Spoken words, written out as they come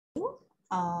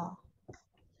uh,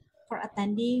 for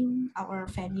attending our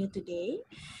venue today.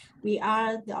 We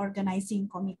are the organizing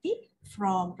committee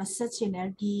from Research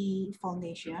Synergy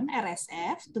Foundation,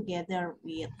 RSF, together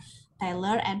with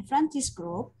Taylor and Francis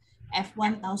Group,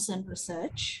 F1000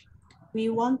 Research. We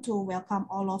want to welcome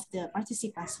all of the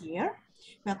participants here.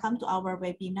 Welcome to our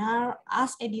webinar,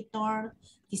 As Editor.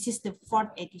 This is the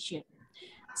 4th edition.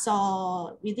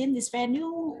 So within this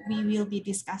venue, we will be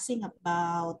discussing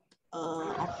about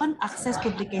open access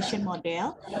publication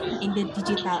model in the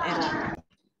digital era.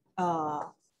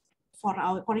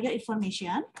 For your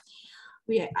information,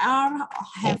 we are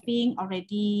having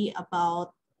already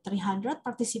about 300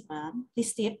 participants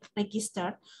listed,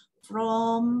 registered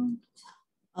from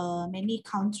many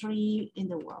countries in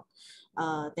the world.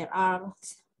 There are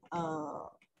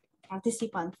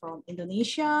participants from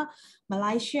Indonesia,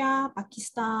 Malaysia,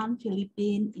 Pakistan,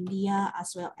 Philippines, India,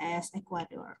 as well as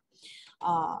Ecuador.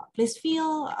 Please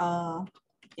feel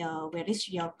where is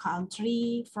your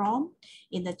country from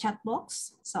in the chat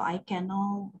box so I can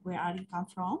know where are you come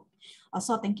from.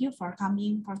 Also, thank you for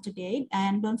coming for today,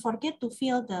 and don't forget to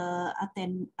fill the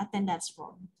attendance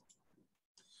form.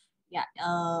 Yeah,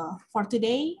 for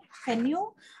today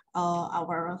venue,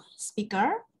 our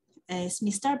speaker is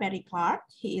Mr. Barry Clarke.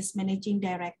 He is Managing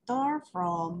Director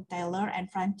from Taylor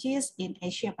and Francis in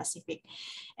Asia Pacific.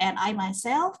 And I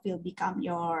myself will become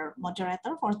your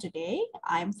moderator for today.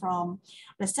 I'm from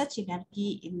Research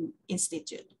Synergy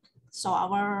Institute. So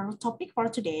our topic for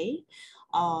today,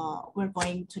 we're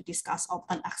going to discuss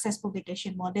open access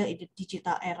publication model in the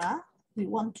digital era. We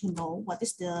want to know what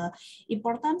is the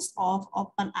importance of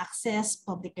open access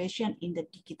publication in the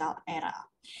digital era.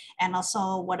 And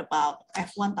also, what about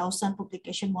F1000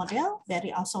 publication model?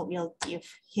 Barry also will give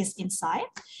his insight.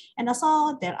 And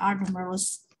also, there are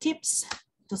numerous tips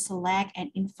to select and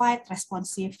invite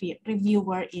responsive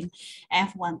reviewer in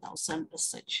F1000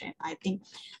 research. And I think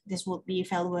this will be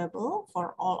valuable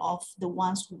for all of the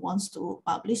ones who wants to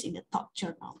publish in the top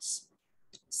journals.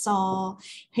 So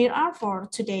here are for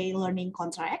today learning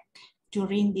contract.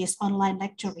 During this online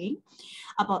lecturing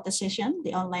about the session,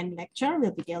 the online lecture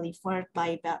will be delivered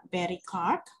by Barry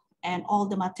Clarke, and all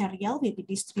the material will be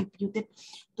distributed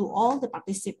to all the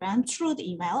participants through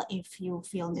the email if you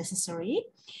feel necessary.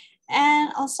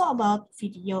 And also about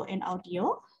video and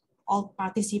audio, all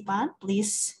participants,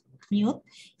 please mute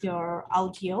your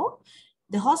audio.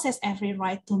 The host has every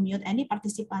right to mute any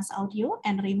participant's audio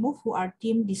and remove who are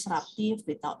deemed disruptive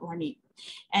without warning.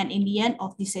 And in the end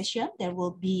of the session, there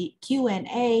will be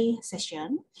Q&A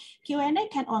session. Q&A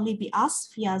can only be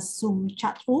asked via Zoom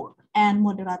chat room, and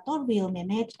moderator will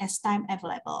manage as time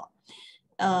available.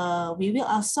 We will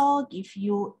also give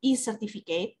you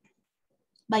e-certificate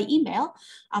by email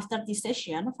after this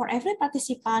session for every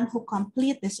participant who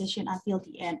complete the session until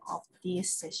the end of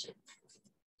this session.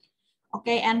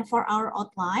 Okay, and for our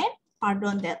outline,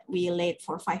 pardon that we late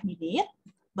for 5 minutes,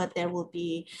 but there will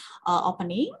be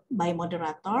opening by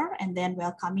moderator and then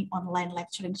welcoming online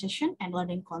lecturing session and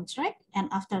learning contract.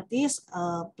 And after this,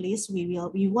 please, we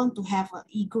want to have an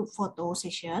e-group photo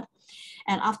session.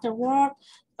 And afterward,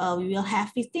 we will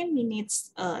have 15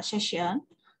 minutes session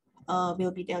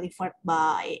will be delivered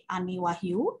by Ani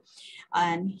Wahyu,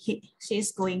 and she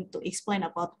is going to explain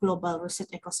about global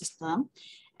research ecosystem.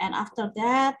 And after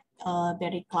that,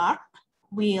 Barry Clarke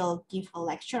will give a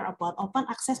lecture about open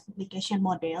access publication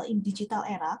model in digital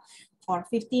era for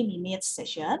 50 minutes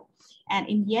session. And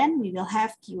in the end, we will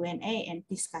have Q&A and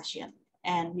discussion.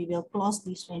 And we will close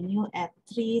this venue at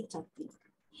 3:30.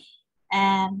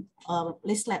 And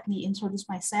please let me introduce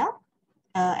myself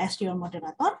as your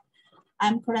moderator.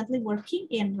 I'm currently working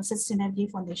in Research Synergy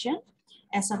Foundation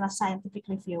as a scientific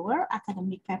reviewer,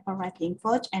 academic paper writing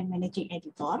coach, and managing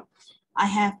editor. I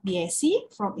have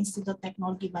BSc from Institute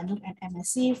Technology Bandung and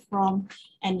MSc from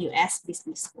NUS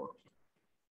Business School.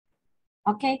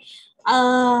 Okay,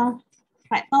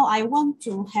 right now I want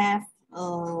to have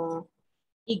a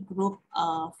group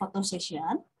photo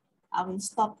session. I will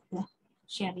stop the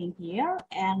sharing here,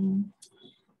 and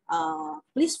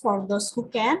please, for those who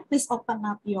can, please open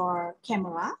up your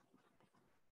camera.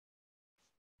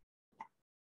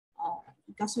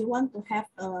 Because we want to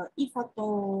have a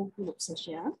e-photo group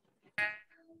session.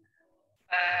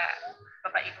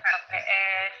 Bapak Ibu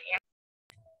KPS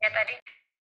ya tadi.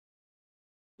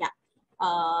 Yeah,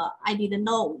 I didn't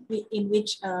know in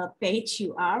which page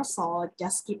you are, so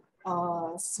just keep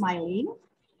smiling.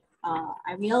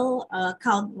 I will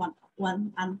count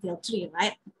one until 3,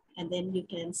 right? And then you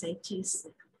can say cheese.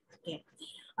 Okay.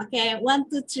 Okay, 1,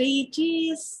 2, 3,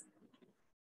 cheese.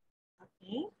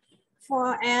 Okay.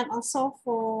 And also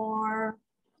for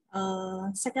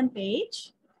second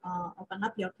page, open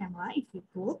up your camera if you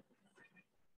could.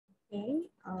 Okay.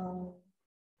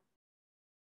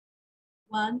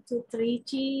 1, 2, 3,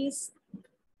 cheese.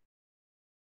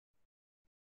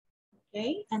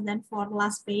 Okay, and then for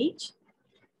last page,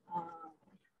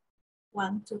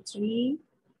 1, 2, 3,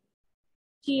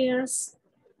 cheers.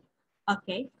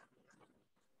 Okay.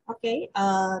 Okay,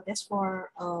 that's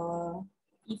for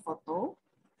e-photo.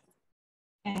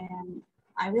 And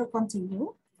I will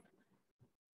continue.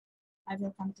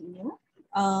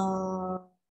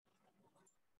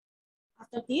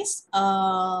 After this,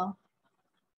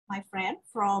 my friend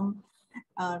from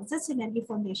Research Synergy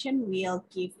Foundation will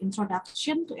give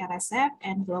introduction to RSF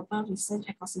and global research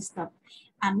ecosystem.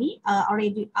 Ani, are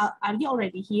you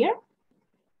already here?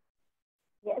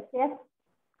 Yes, yes.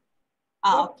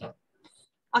 Oh, okay.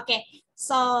 Okay,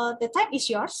 so the time is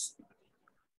yours.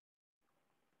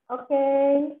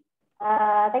 Okay.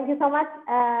 Thank you so much,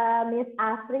 Ms.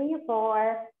 Ashri,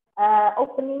 for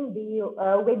opening the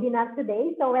webinar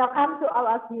today. So welcome to all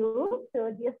of you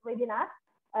to this webinar.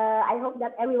 I hope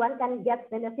that everyone can get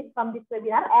benefit from this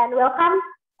webinar. And welcome,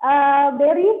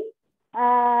 Barry.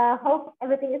 Hope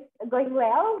everything is going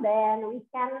well. Then we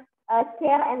can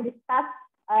share and discuss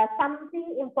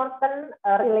something important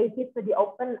related to the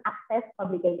open access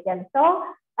publication. So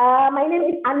my name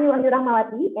is Ani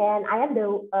Rahmawati, and I am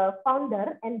the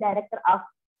founder and director of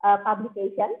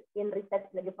publication in Research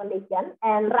Synergy Foundation.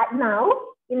 And right now,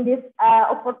 in this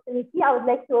opportunity, I would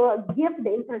like to give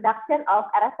the introduction of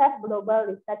RSF Global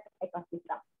Research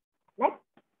Ecosystem. Next.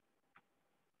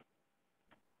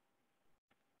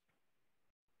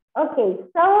 Okay,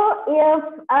 so if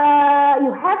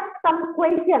you have some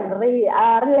question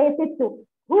related to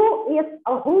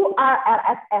who are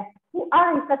RSF, who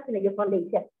are Research Synergy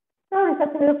Foundation. So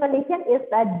Research Synergy Foundation is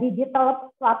a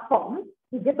digital platform,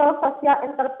 digital social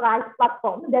enterprise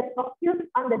platform that focuses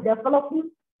on the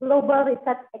developing global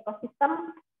research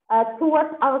ecosystem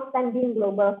towards outstanding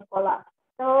global scholars.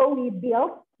 So we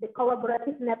build the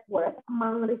collaborative network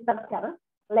among researchers,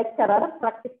 lecturers,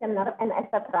 practitioners, and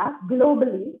etc.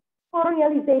 globally for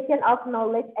realization of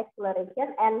knowledge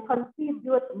acceleration and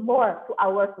contribute more to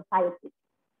our society.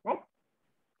 Next.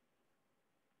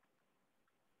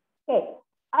 Okay,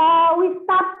 we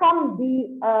start from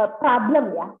the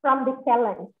problem, from the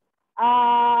challenge.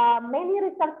 Many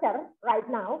researchers right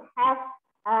now have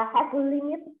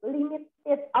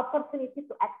limited opportunity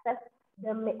to access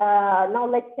the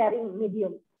knowledge sharing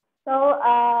medium. So,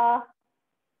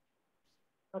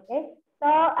 okay. So,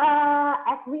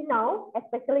 as we know,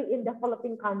 especially in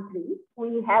developing countries,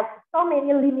 we have so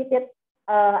many limited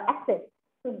access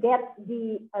to get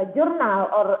the journal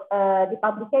or the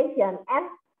publication, and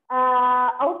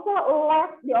also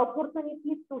less the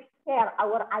opportunity to share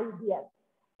our ideas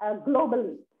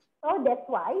globally. So that's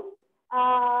why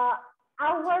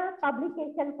our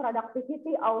publication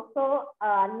productivity also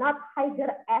not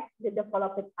higher as the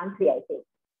developed country, I think.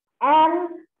 And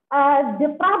the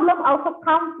problem also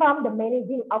comes from the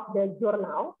managing of the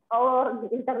journal or the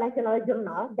international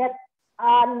journal that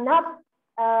are not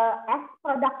as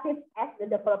productive as the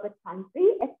developed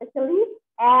country, especially.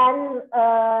 And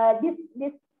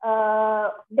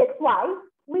that's why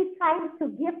we try to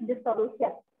give the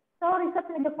solution. So Research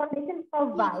Synergy Foundation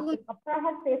provides a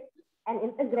comprehensive and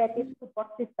integrated support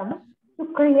system to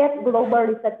create global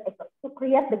research,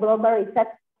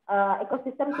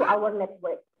 ecosystem to our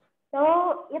network.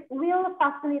 So it will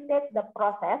facilitate the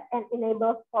process and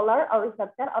enable scholar or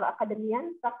researcher or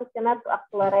academician practitioner to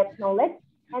accelerate knowledge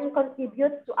and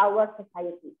contribute to our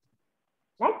society.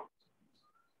 Next.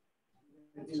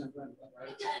 Okay,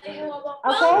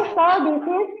 so this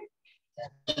is,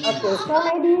 okay, so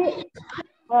maybe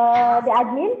the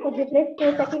admin, could you please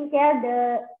to taking care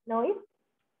the noise?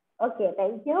 Okay,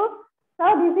 thank you. So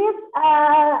this is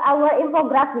our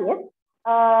infographic,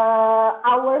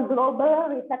 our global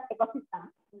research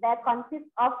ecosystem that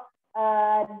consists of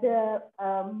the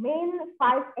main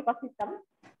 5 ecosystems.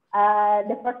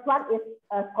 The first one is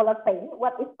ScholarPane.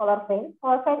 What is ScholarPane?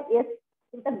 ScholarPane is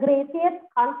integrated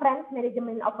conference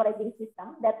management operating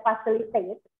system that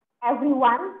facilitates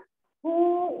everyone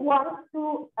who wants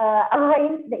to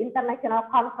arrange the international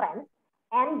conference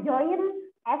and join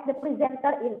as the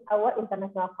presenter in our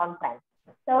international conference.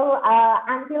 So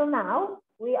until now,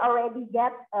 we already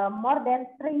get more than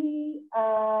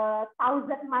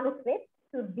 3,000 manuscripts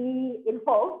to be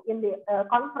involved in the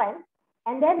conference,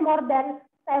 and then more than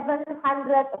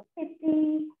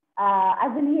 750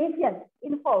 affiliations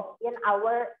involved in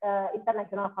our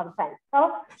international conference.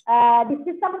 So the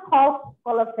system called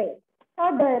ScholarPane. So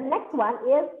the next one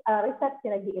is Research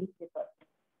Synergy Institute.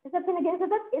 Research Synergy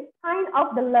Institute is kind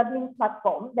of the learning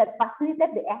platform that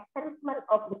facilitates the enhancement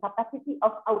of the capacity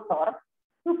of authors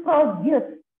to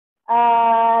produce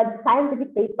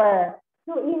scientific paper,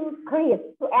 to increase,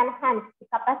 to enhance the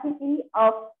capacity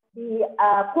of the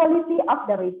quality of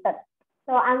the research.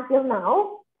 So until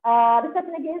now, Research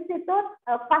Media Institute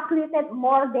facilitated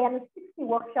more than 60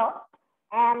 workshops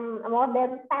and more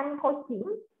than 10 coaching,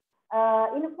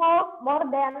 involved more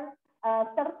than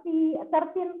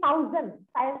 13,000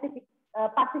 scientific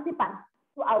participants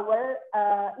to our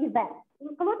event,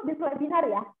 include this webinar.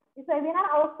 Yeah, this webinar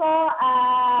also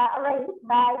arranged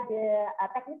by the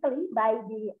technically by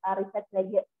the Research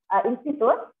Media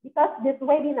Institute, because this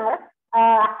webinar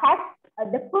has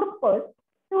the purpose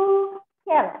to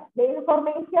share the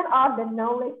information or the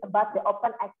knowledge about the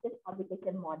open access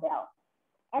publication model.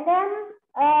 And then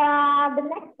the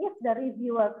next is the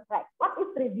reviewer track. What is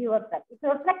reviewer track?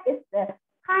 Reviewer track is the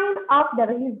kind of the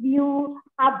review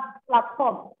hub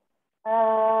platform.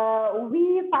 We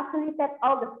facilitate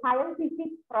all the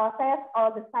scientific process,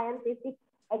 all the scientific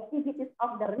activities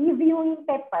of the reviewing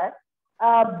paper,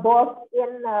 both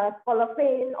in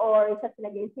Scholarfane or Research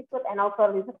Media Institute and also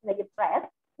Research Media Press,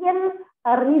 in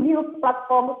a review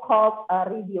platform called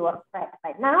Reviewer Track.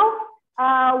 Right now,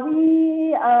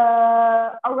 we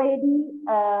already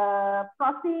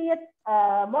proceed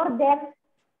more than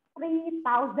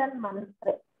 3,000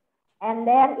 manuscripts, and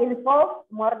then involve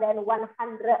more than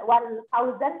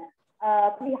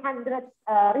 1,300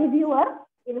 reviewers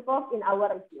involved in our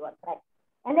reviewer track.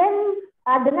 And then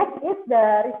the next is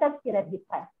the Research Media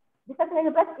Press. Research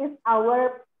Media Press is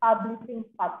our publishing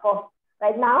platform.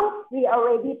 Right now, we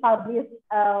already published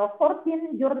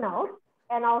 14 journals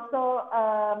and also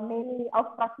many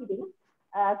of proceedings.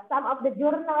 Some of the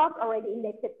journals already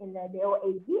indexed in the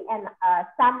DOAG and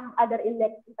some other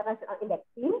international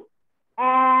indexing.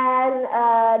 And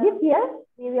this year,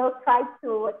 we will try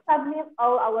to submit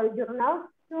all our journals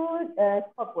to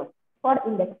Scopus for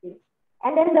indexing.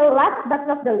 And then the last but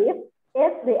not the least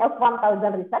is the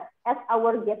F1000 research as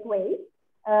our gateway.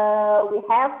 We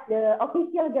have the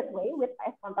official gateway with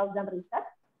F1000 research,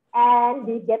 and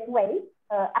the gateway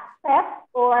accept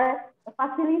or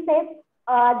facilitate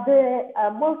the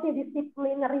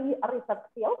multidisciplinary research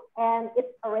field, and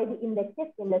it's already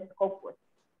indexed in the Scopus.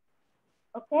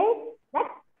 Okay,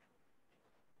 next.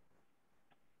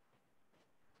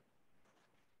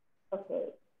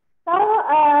 Okay, so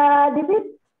this is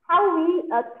how we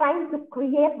trying to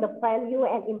create the value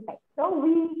and impact. So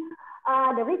we,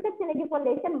 the Research Synergy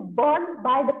Foundation, born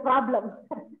by the problem.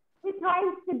 We try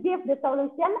to give the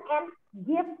solution and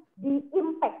give the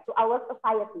impact to our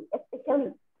society,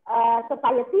 especially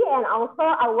society and also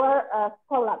our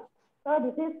scholars. So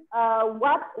this is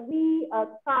what we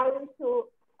trying to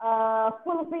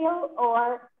fulfill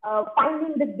or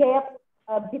finding the gap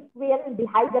between the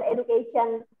higher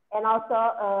education and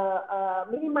also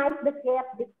minimize the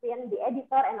gap between the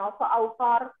editor and also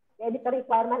author, the editor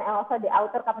requirement and also the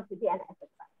author capacity and etc.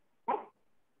 Next.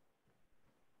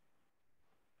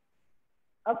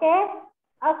 Okay,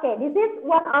 okay. This is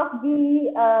one of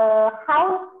the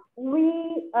how we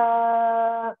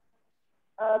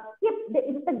keep the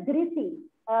integrity,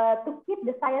 to keep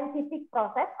the scientific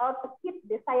process or to keep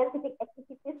the scientific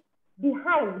activities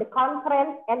behind the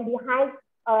conference and behind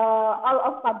all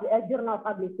of journal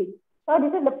publishing. So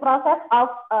this is the process of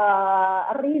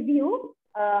review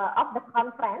of the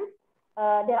conference.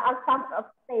 There are some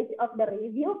stages of the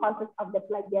review, consists of the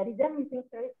plagiarism using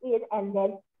first aid, and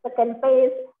then second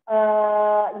phase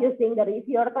using the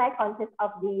reviewer track consists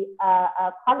of the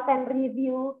content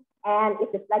review, and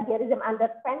if the plagiarism under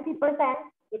 20%,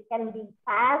 it can be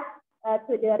passed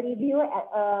to the review.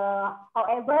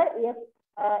 However, if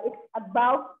it's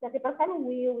above 20%,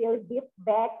 we will give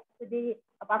back to the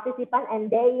participant and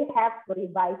they have to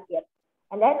revise it.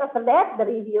 And then after that, the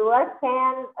reviewer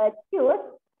can choose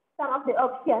some of the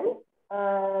options,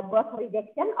 both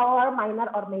rejection or minor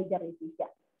or major revision.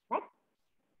 Next.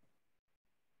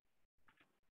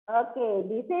 Okay,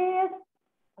 this is,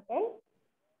 okay.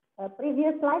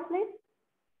 Previous slide, please.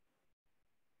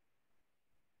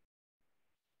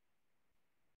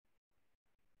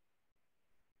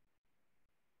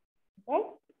 Okay.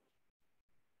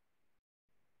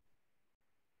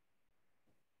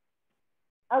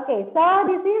 Okay, so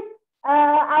this is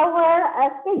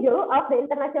our schedule of the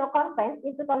international conference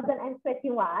in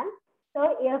 2021.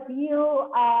 So if you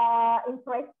are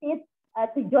interested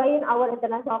to join our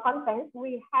international conference,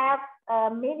 we have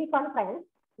many conferences,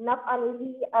 not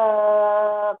only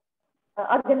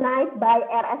organized by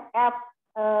RSF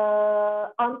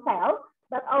on sale,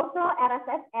 but also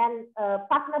RSF and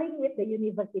partnering with the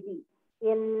university.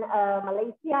 in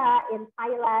Malaysia, in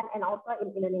Thailand, and also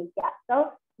in Indonesia.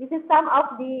 So this is some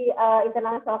of the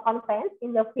international conference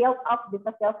in the field of the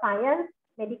social science,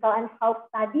 medical and health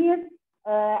studies,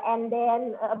 and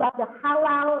then about the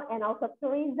halal and also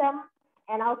tourism,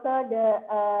 and also the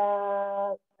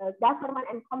government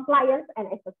and compliance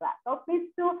and etc. So please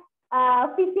to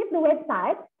visit the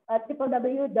website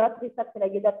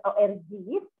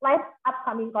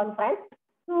www.researchsinergi.org/upcoming conference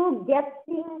to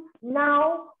getting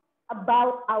now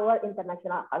about our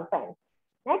international conference.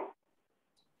 Next.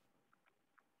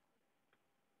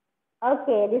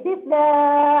 Okay, this is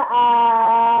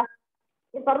the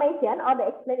information or the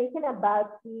explanation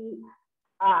about the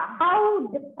how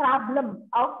the problem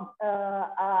of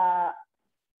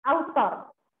author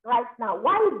right now.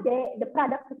 Why the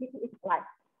productivity is flat?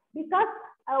 Because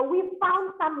we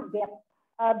found some gaps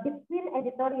between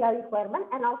editorial requirement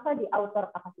and also the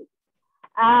author capacity.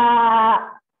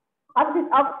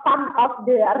 Of some of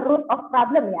the root of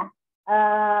problem, yeah.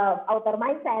 Author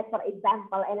mindset, for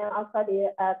example, and then also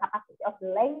the capacity of the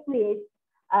language,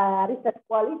 research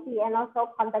quality, and also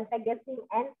content packaging,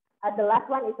 and the last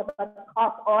one is about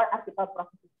cost or article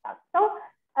processing cost. So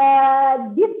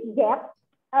this gap,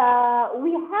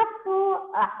 we have to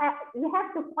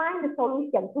find the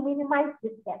solution to minimize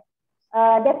this gap.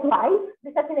 That's why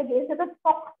Research Synergy Institute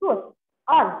focus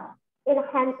on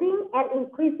enhancing and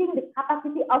increasing the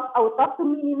capacity of authors to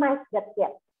minimize that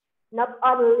gap. Not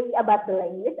only about the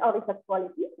language or research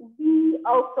quality, we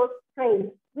also share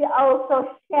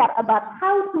about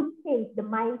how to change the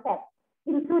mindset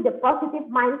into the positive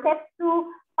mindset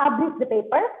to publish the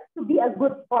paper, to be a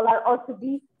good scholar or to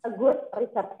be a good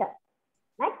researcher.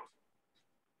 Next.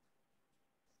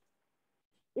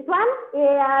 This one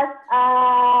is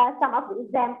some of the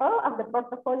example of the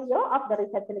portfolio of the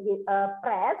Research Synergy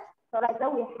Press. So right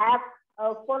now we have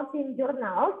 14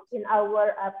 journals in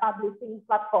our publishing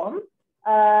platform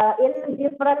in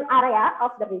different area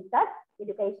of the research,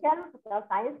 education, social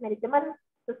science, management,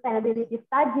 sustainability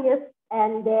studies,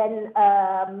 and then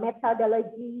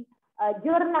methodology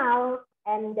journal,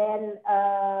 and then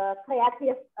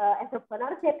creative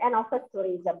entrepreneurship, and also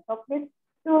tourism. So please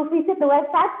to visit the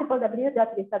website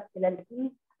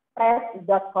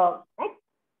www.researchsynergypress.com. Next.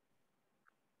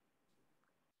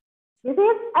 This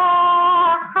is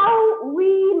how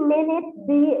we manage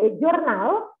the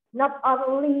journal, not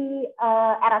only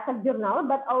RSF journal,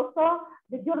 but also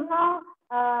the journal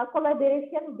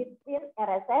collaboration between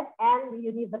RSF and the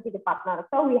university partner.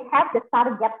 So we have the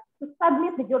target to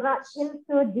submit the journal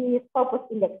into the Scopus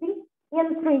indexing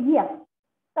in 3 years.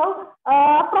 So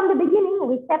from the beginning,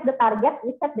 we set the target,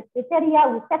 we set the criteria,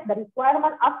 we set the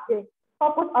requirement of the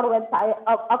Scopus or website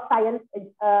of science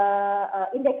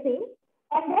indexing.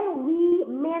 And then we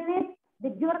manage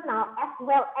the journal as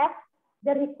well as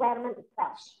the requirement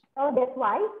itself. So that's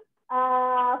why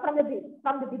from the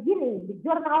beginning, the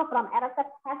journal from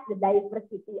RSF has the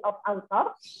diversity of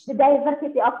authors, the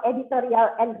diversity of editorial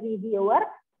and reviewer,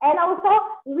 and also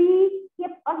we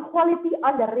keep on quality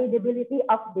on the readability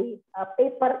of the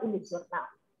paper in the journal.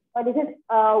 So this is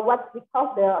what we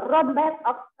call the roadmap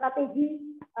of strategy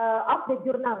of the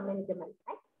journal management.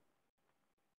 Right?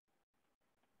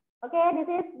 Okay, this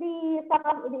is some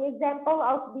of the example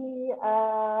of the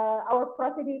our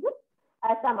procedures.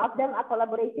 Some of them are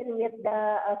collaboration with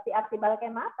the CRC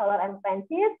Balkema, Solar and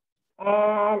Francis,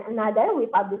 and another we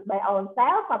published by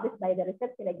ourselves, published by the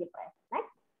Research Synergy Press. Next.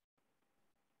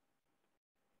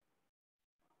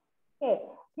 Okay,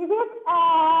 this is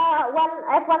one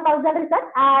F1000 research.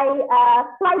 I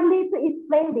slightly to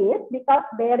explain this because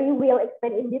Barry will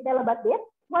explain in detail about this.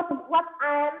 What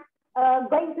I'm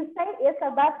going to say is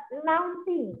about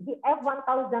launching the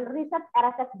F1000 Research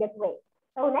RSF Gateway.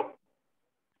 So next.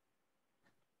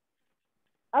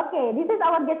 Okay, this is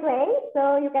our gateway.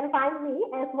 So you can find me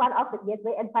as one of the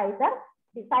gateway advisors.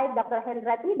 Besides Dr.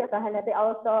 Hendrati, Dr. Hendrati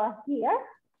also here.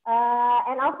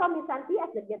 And also Ms. Santi as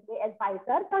the gateway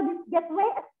advisor. So this gateway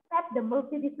accepts the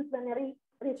multidisciplinary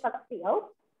research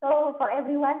field. So for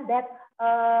everyone that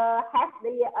has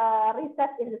the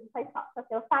research in the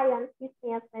social science,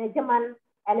 business, management,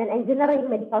 and then engineering,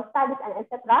 medical studies, and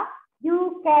etc.,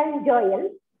 you can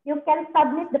join. You can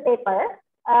submit the paper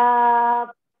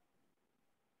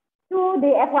to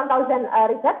the F1000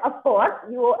 research. Of course,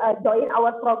 you join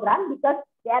our program because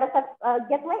the RSF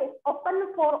Gateway is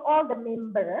open for all the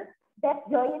members that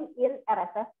join in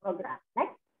RSF program.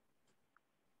 Next.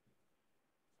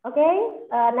 Okay,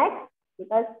 next.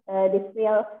 Because this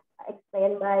will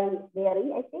explained by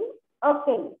Barry, I think.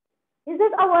 Okay, this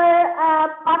is our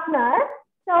partner.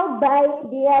 So by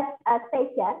this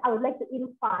session, I would like to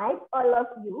invite all of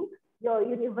you, your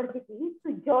university,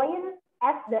 to join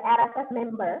as the RSS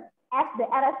member, as the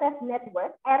RSS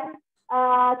network, and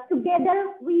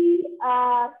together we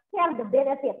share the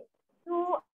benefits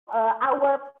to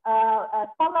our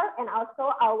scholar and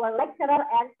also our lecturer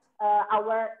and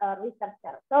our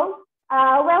researcher. So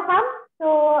welcome to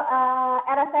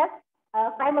RSS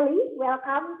family,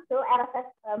 welcome to RSS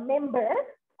member.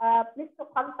 Please to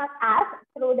contact us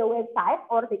through the website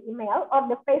or the email or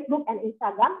the Facebook and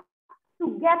Instagram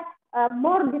to get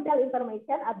more detailed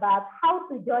information about how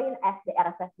to join as the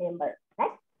RSS member.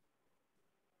 Next.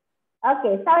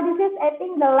 Okay, so this is, I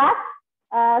think, the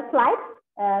last slide.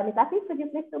 Nikasi, could you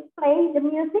please to play the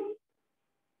music?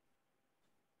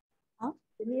 Huh?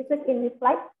 The music in this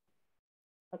slide.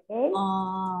 Okay.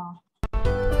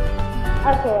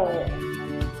 Okay.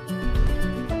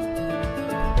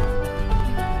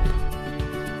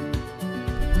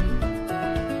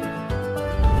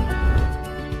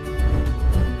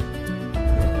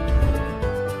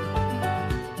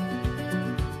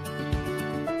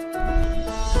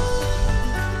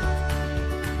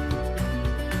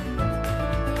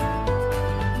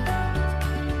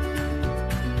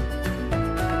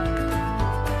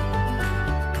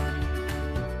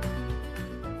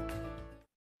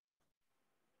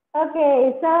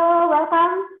 Okay, so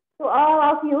welcome to all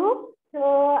of you to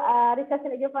Research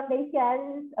and Education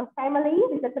Foundation family,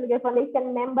 Research and Education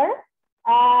Foundation member.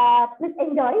 Please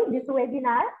enjoy this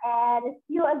webinar and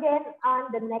see you again on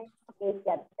the next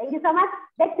occasion. Thank you so much.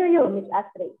 Back to you, Ms.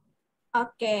 Ashri.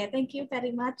 Okay, thank you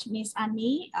very much, Ms.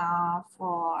 Ani,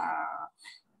 for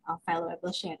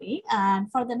valuable sharing.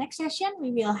 And for the next session,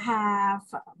 we will have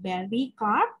Barry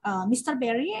Clarke. Mr.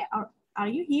 Barry, are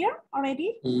you here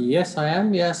already? Yes, I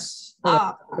am. Yes.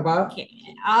 Oh,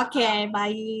 okay,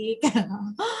 baik.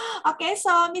 Okay,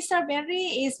 so Mr.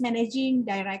 Barry is Managing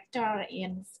Director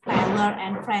in Tyler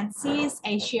and Francis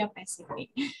Asia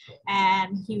Pacific,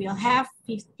 and he will have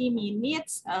 50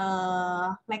 minutes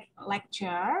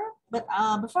lecture. But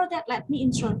before that, let me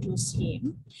introduce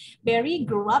him. Barry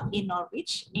grew up in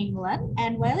Norwich, England,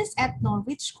 and while he's at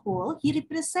Norwich School, he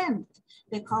represents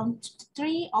the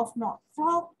country of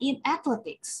Norfolk in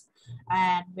athletics.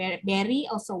 And Barry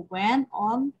also went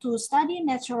on to study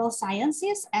natural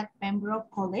sciences at Pembroke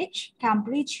College,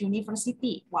 Cambridge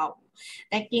University. Wow,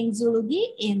 taking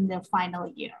zoology in the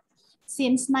final year.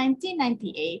 Since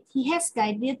 1998, he has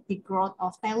guided the growth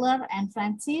of Taylor and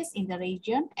Francis in the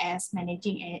region as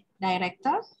Managing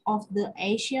Director of the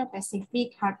Asia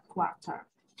Pacific Headquarters.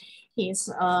 He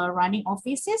is running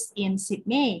offices in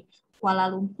Sydney, Kuala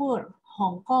Lumpur,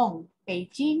 Hong Kong,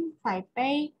 Beijing,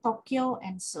 Taipei, Tokyo,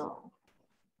 and Seoul.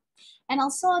 And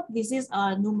also, this is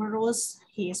numerous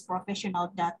his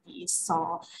professional duties.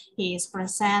 So he is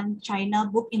present China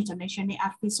Book International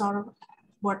Advisor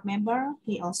Board member.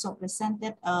 He also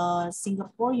presented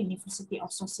Singapore University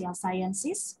of Social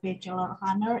Sciences Bachelor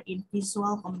Honor in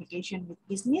Visual Communication with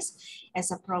Business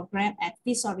as a program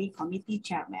advisory committee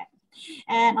chairman.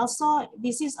 And also,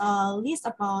 this is a list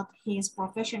about his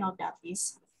professional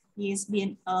duties. He's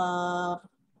been a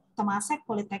Temasek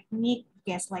Polytechnic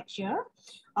guest lecturer.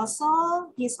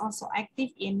 Also, he's also active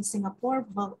in Singapore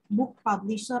Book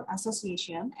Publisher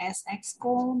Association as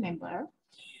EXCO member.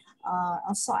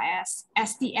 Also as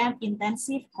STM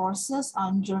intensive courses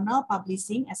on journal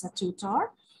publishing as a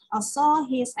tutor. Also,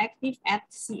 he is active at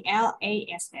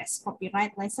CLASS,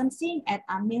 Copyright Licensing at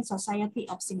Admin Society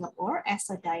of Singapore as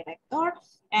a director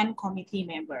and committee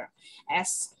member.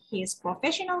 As his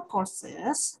professional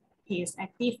courses, he is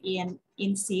active in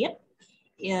INSEAD,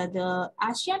 the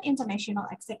Asian International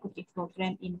Executive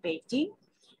Program in Beijing,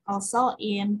 also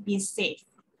in Be Safe,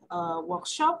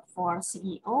 workshop for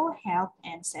CEO, health,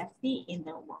 and safety in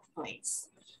the workplace.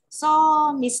 So,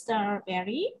 Mr.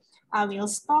 Barry, I will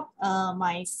stop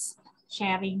my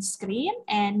sharing screen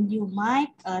and you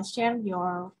might share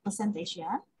your presentation.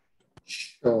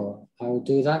 Sure, I will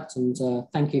do that. And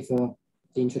thank you for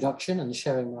the introduction and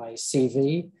sharing my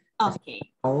CV. Okay.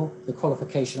 The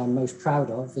qualification I'm most proud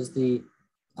of is the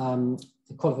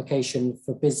qualification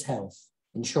for Biz Health,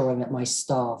 ensuring that my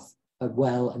staff are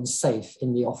well and safe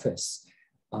in the office.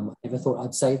 I never thought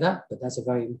I'd say that, but that's a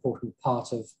very important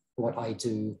part of what I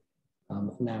do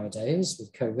nowadays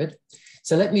with COVID.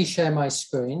 So let me share my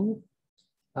screen.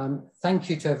 Thank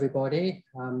you to everybody.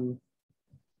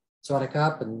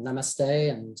 Swadakap and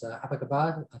Namaste and Apa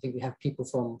kabar. I think we have people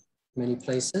from many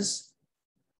places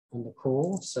on the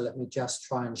call. So let me just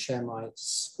try and share my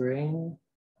screen.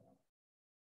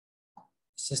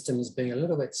 System is being a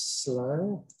little bit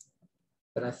slow,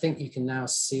 but I think you can now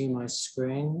see my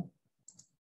screen.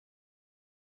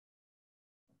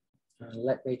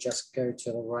 Let me just go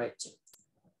to the right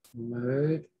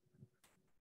mode.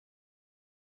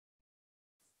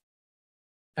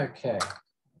 Okay.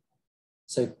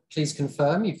 So please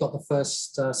confirm you've got the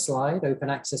first slide, open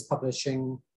access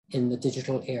publishing in the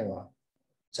digital era.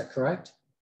 Is that correct?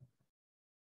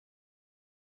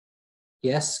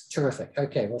 Yes, terrific.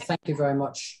 Okay, well, thank you very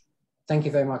much. Thank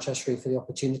you very much, Ashri, for the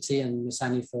opportunity, and Ms.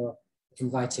 Annie for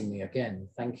inviting me again.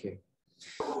 Thank you.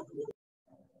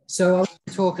 So I want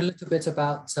to talk a little bit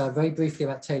about, very briefly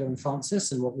about Taylor and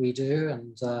Francis and what we do,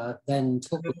 and then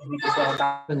talk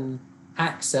about open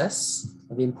access,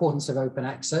 the importance of open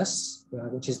access,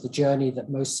 which is the journey that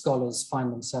most scholars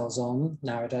find themselves on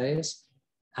nowadays.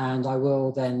 And I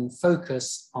will then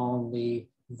focus on the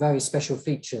very special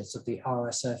features of the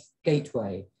RSF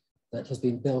gateway that has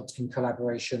been built in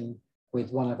collaboration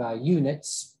with one of our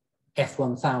units,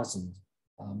 F1000.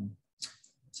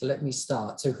 So let me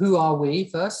start. So who are we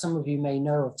first? Some of you may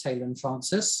know of Taylor and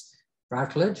Francis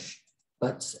Routledge,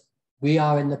 but we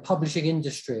are in the publishing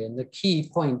industry, and the key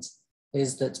point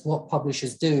is that what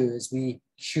publishers do is we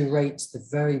curate the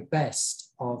very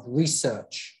best of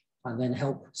research and then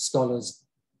help scholars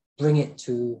bring it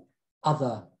to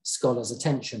other scholars'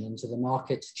 attention and to the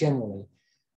market generally.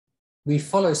 We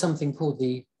follow something called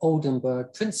the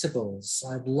Oldenburg Principles.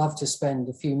 I'd love to spend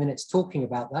a few minutes talking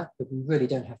about that, but we really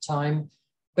don't have time.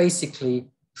 Basically,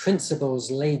 principles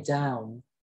laid down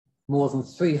more than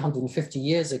 350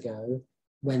 years ago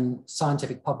when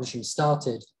scientific publishing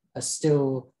started are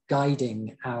still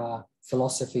guiding our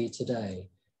philosophy today.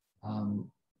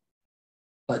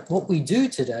 But what we do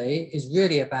today is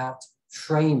really about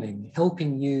framing,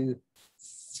 helping you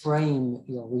frame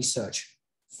your research,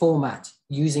 format,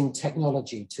 using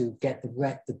technology to get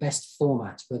the best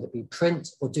format, whether it be print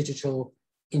or digital,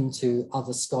 into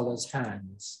other scholars'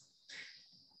 hands.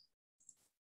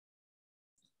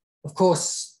 Of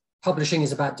course, publishing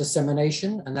is about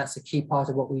dissemination, and that's a key part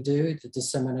of what we do, the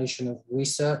dissemination of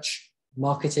research,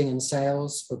 marketing and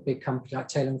sales for a big company like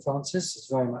Taylor & Francis is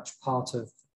very much part of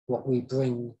what we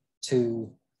bring to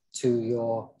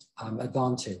your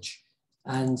advantage.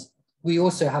 And we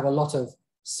also have a lot of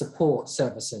support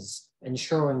services,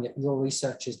 ensuring that your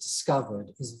research is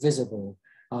discovered, is visible,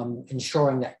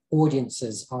 ensuring that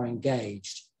audiences are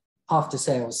engaged, after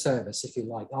sales service, if you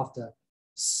like, after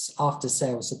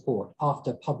sales support,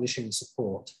 after publishing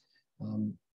support.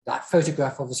 That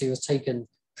photograph obviously was taken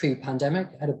pre-pandemic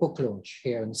at a book launch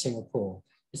here in Singapore.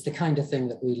 It's the kind of thing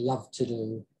that we love to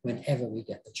do whenever we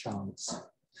get the chance.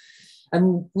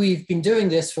 And we've been doing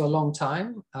this for a long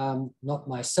time, not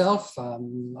myself.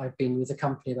 I've been with the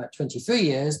company about 23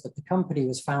 years, but the company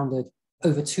was founded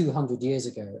over 200 years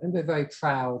ago. And we're very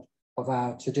proud of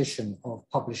our tradition of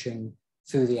publishing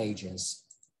through the ages.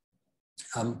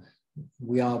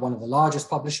 We are one of the largest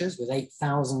publishers with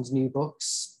 8,000 new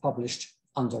books published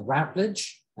under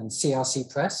Routledge and CRC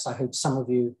Press. I hope some of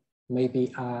you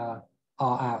maybe are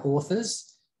our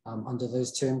authors under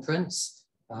those two imprints.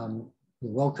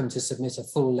 You're welcome to submit a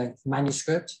full-length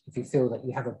manuscript if you feel that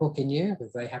you have a book in you. We're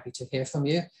very happy to hear from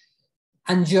you.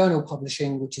 And journal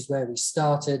publishing, which is where we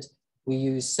started. We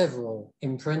use several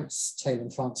imprints, Taylor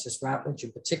 & Francis Routledge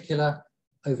in particular.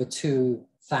 Over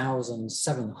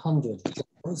 2,700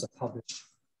 journals are published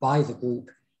by the group.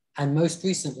 And most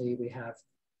recently, we have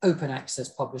open access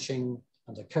publishing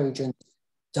under Cogent,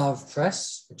 Dove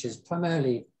Press, which is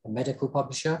primarily a medical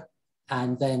publisher,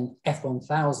 and then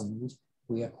F1000,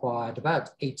 we acquired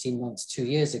about 18 months, 2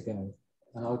 years ago.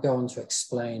 And I'll go on to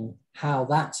explain how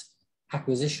that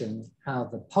acquisition, how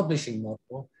the publishing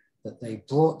model that they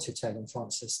brought to Taylor &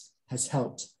 Francis has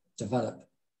helped develop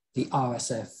the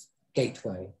RSF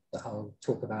gateway that I'll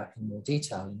talk about in more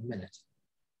detail in a minute.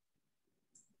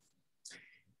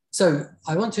 So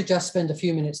I want to just spend a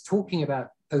few minutes talking about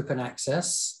open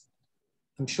access.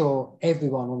 I'm sure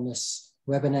everyone on this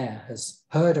webinar has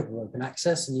heard of open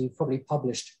access, and you've probably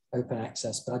published open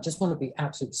access, but I just want to be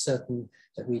absolutely certain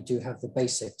that we do have the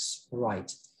basics right.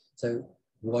 So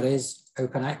what is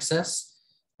open access?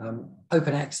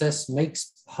 Open access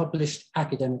makes published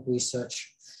academic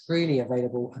research freely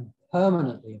available and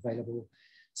permanently available,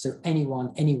 so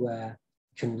anyone, anywhere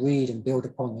can read and build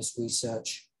upon this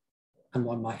research, and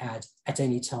one might add, at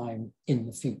any time in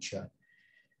the future.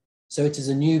 So it is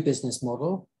a new business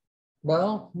model.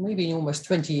 Well, maybe almost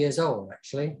 20 years old,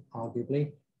 actually,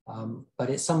 arguably, but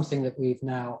it's something that we've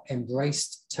now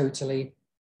embraced totally,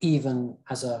 even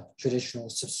as a traditional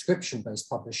subscription-based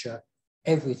publisher.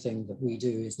 Everything that we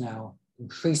do is now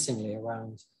increasingly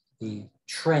around the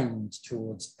trend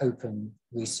towards open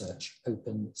research,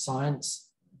 open science,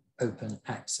 open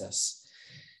access.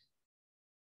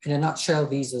 In a nutshell,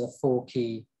 these are the 4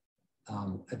 key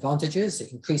advantages.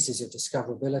 It increases your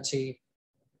discoverability,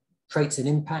 creates an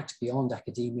impact beyond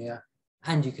academia,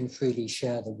 and you can freely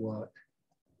share the work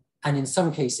And in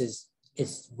some cases,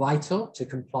 it's vital to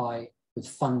comply with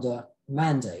funder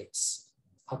mandates.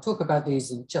 I'll talk about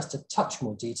these in just a touch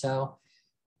more detail.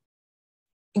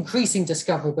 Increasing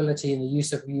discoverability in the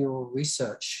use of your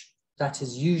research, that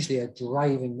is usually a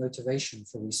driving motivation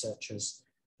for researchers.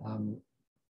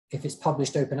 If it's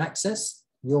published open access,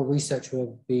 your research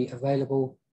will be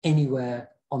available anywhere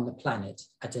on the planet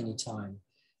at any time.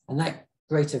 And that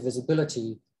greater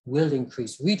visibility will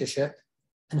increase readership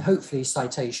and hopefully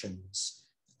citations.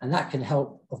 And that can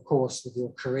help, of course, with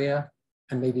your career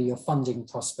and maybe your funding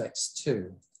prospects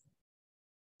too.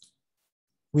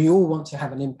 We all want to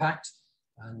have an impact,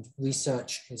 and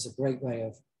research is a great way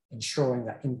of ensuring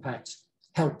that impact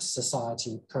helps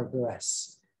society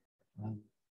progress.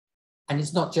 And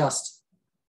it's not just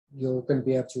you're going to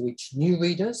be able to reach new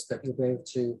readers, but you'll be able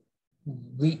to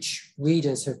reach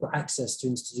readers who've got access to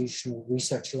institutional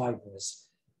research libraries,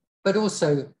 but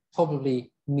also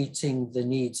probably meeting the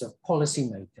needs of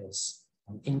policymakers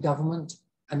in government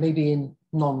and maybe in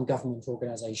non-government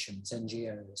organizations,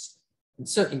 NGOs, and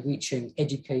certainly reaching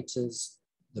educators,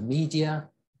 the media,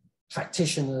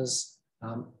 practitioners,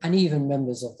 and even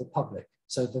members of the public.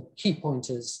 So the key point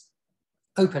is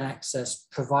open access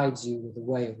provides you with a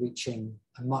way of reaching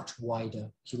a much wider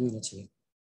community.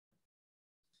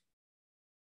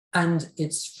 And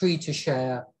it's free to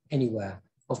share anywhere.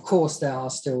 Of course, there are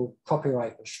still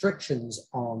copyright restrictions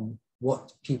on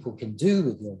what people can do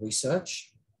with your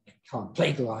research. You can't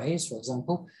plagiarize, for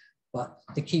example, but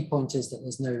the key point is that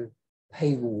there's no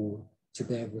paywall to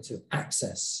be able to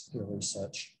access your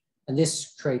research. And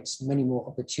this creates many more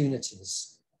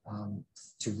opportunities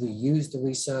to reuse the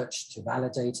research, to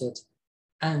validate it,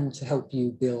 and to help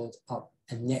you build up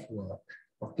a network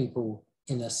of people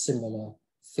in a similar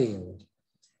field.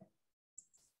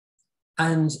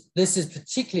 And this is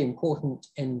particularly important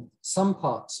in some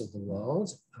parts of the world,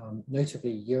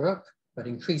 notably Europe, but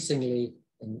increasingly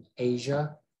in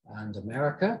Asia and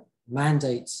America.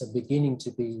 Mandates are beginning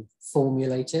to be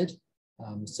formulated,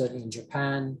 certainly in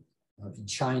Japan, in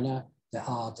China. There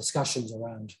are discussions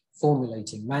around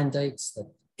formulating mandates that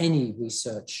any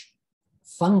research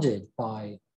funded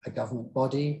by a government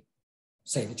body,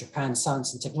 say the Japan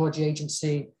Science and Technology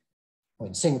Agency, or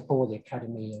in Singapore, the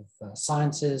Academy of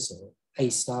Sciences, or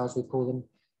A-STAR as we call them,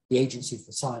 the Agency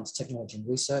for Science, Technology and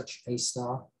Research,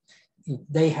 A-STAR,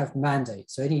 they have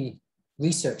mandates. So any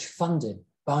research funded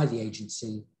by the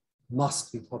agency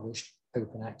must be published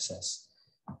open access.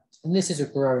 And this is a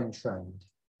growing trend.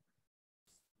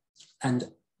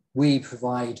 And we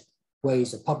provide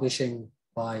ways of publishing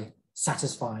by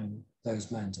satisfying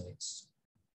those mandates.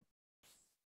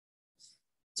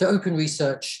 So open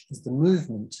research is the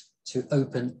movement to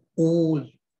open all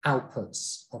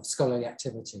outputs of scholarly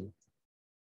activity.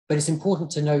 But it's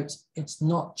important to note, it's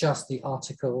not just the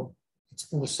article, it's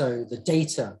also the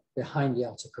data behind the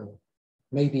article,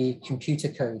 maybe computer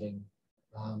coding,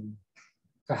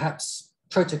 perhaps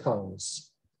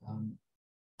protocols,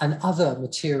 and other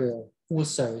material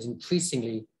also is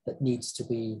increasingly that needs to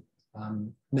be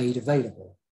made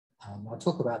available. I'll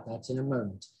talk about that in a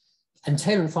moment. And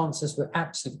Taylor and Francis were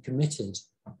absolutely committed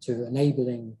to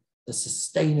enabling the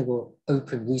sustainable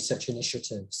open research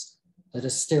initiatives that are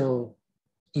still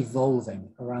evolving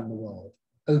around the world.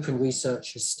 Open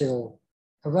research is still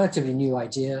a relatively new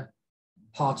idea,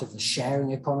 part of the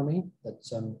sharing economy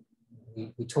that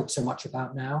we talk so much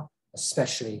about now,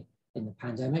 especially in the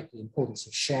pandemic. The importance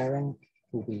of sharing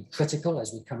will be critical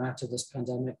as we come out of this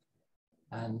pandemic,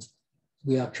 and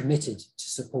we are committed to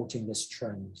supporting this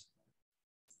trend.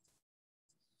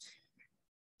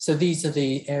 So these are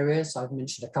the areas, I've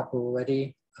mentioned a couple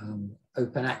already.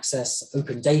 Open access,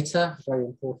 open data, very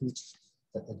important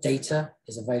that the data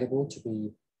is available to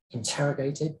be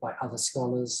interrogated by other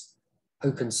scholars,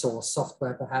 open source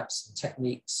software perhaps,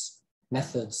 techniques,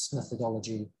 methods,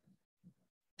 methodology.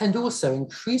 And also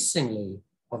increasingly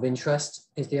of interest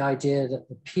is the idea that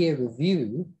the peer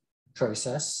review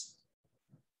process,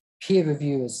 peer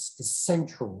review is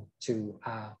central to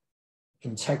our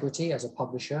integrity as a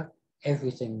publisher.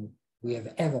 Everything we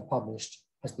have ever published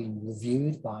has been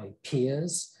reviewed by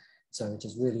peers, so it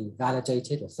is really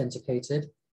validated, authenticated.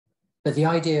 But the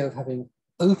idea of having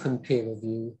open peer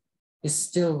review is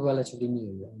still relatively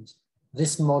new. And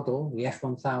this model, the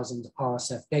F1000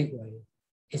 RSF Gateway,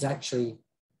 is actually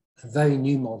a very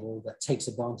new model that takes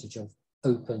advantage of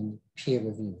open peer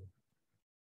review.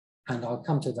 And I'll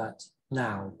come to that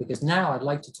now, because now I'd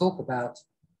like to talk about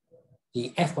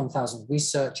the F1000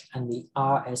 research and the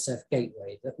RSF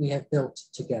Gateway that we have built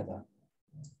together.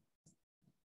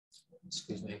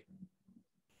 Excuse me.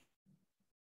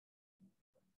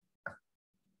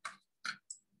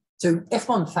 So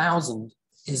F1000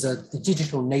 is a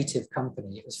digital native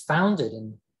company. It was founded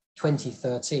in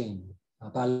 2013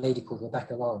 by a lady called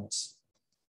Rebecca Lawrence.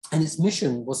 And its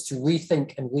mission was to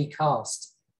rethink and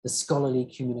recast the scholarly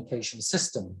communication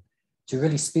system to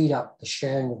really speed up the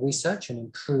sharing of research and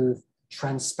improve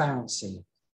transparency,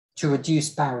 to reduce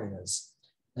barriers.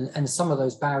 And some of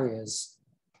those barriers,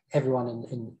 everyone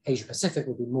in Asia Pacific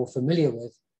will be more familiar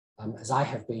with, as I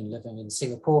have been living in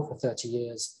Singapore for 30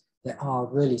 years, there are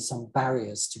really some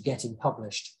barriers to getting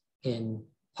published in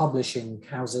publishing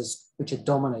houses which are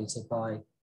dominated by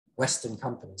Western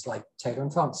companies like Taylor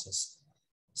 & Francis.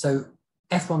 So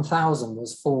F1000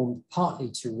 was formed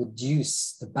partly to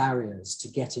reduce the barriers to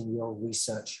getting your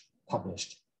research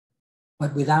published,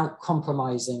 but without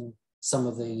compromising some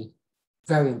of the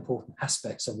very important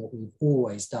aspects of what we've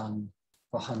always done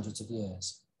for hundreds of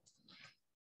years.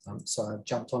 So I've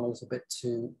jumped on a little bit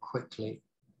too quickly.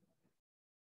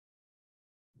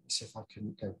 Let's see if I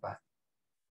can go back.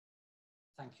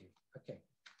 Thank you. Okay.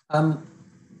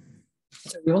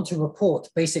 So we want to report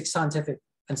basic scientific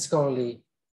and scholarly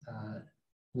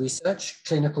research,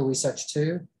 clinical research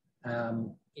too,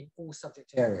 in all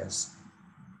subject areas.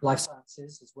 Life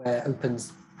sciences is where open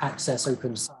access,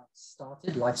 open science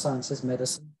started, life sciences,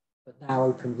 medicine, but now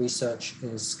open research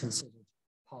is considered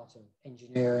part of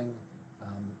engineering,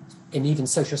 and even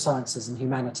social sciences and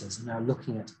humanities are now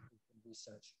looking at open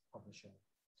research publishing.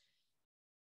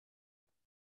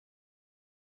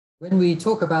 When we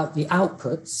talk about the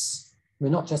outputs, we're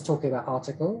not just talking about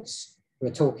articles,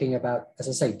 we're talking about, as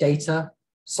I say, data,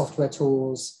 software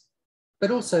tools,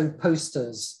 but also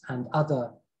posters and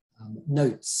other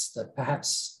notes that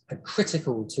perhaps are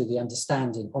critical to the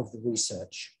understanding of the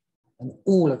research. And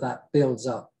all of that builds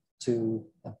up to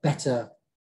a better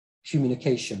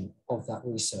communication of that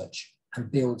research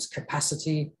and builds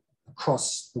capacity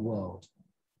across the world.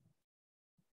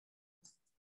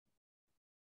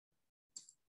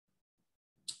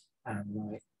 And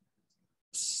my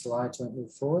slides won't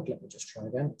move forward. Let me just try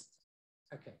again.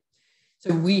 Okay.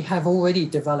 So we have already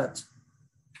developed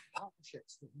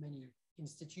partnerships with many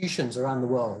institutions around the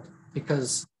world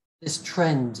because this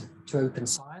trend to open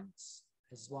science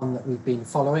is one that we've been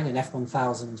following, and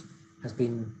F1000 has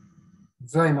been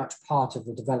very much part of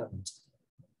the development.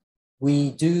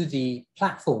 We do the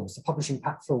platforms, the publishing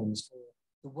platforms for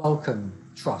the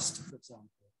Wellcome Trust, for example,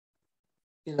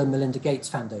 Bill and Melinda Gates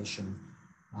Foundation,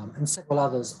 and several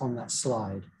others on that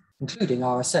slide, including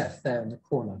RSF there in the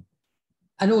corner.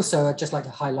 And also, I'd just like to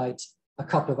highlight a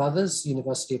couple of others.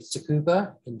 University of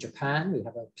Tsukuba in Japan, we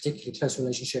have a particularly close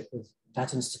relationship with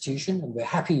that institution, and we're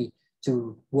happy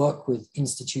to work with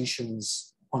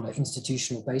institutions on an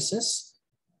institutional basis.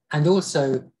 And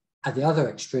also, at the other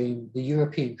extreme, the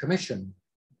European Commission,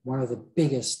 one of the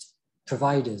biggest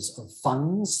providers of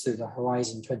funds through the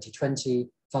Horizon 2020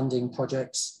 funding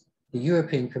projects. The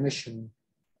European Commission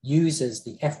uses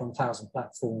the F1000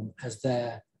 platform as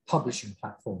their publishing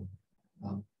platform.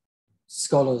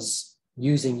 Scholars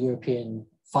using European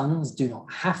funds do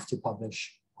not have to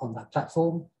publish on that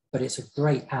platform, but it's a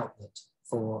great outlet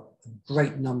for a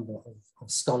great number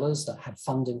of scholars that have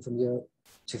funding from Europe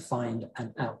to find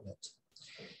an outlet.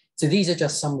 So these are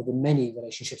just some of the many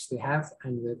relationships we have,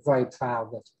 and we're very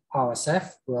proud that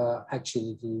RSF were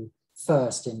actually the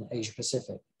first in Asia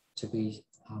Pacific to be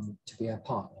our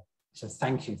partner. So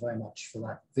thank you very much for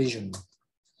that vision.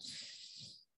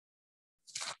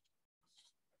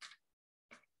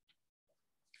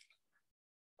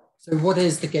 So what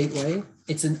is the Gateway?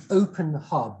 It's an open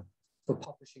hub for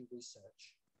publishing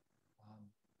research.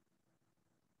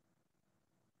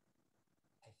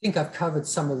 I think I've covered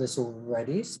some of this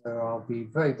already, so I'll be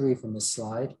very brief on this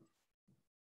slide.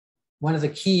 One of the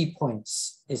key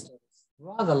points is that it's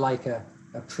rather like a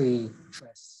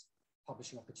pre-press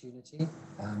publishing opportunity,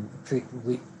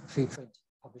 pre-print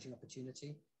publishing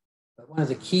opportunity. But one of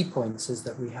the key points is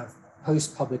that we have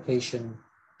post-publication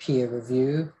peer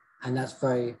review, and that's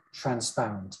very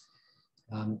transparent.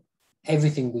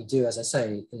 Everything we do, as I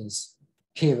say, is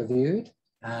peer reviewed,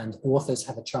 and authors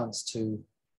have a chance to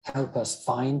help us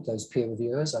find those peer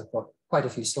reviewers. I've got quite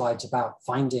a few slides about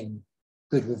finding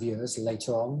good reviewers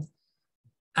later on.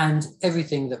 And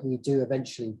everything that we do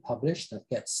eventually publish that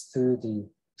gets through the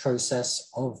process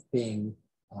of being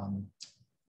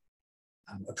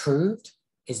approved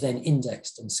is then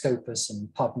indexed in Scopus and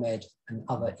PubMed and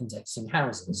other indexing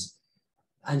houses.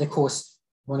 And of course,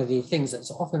 one of the things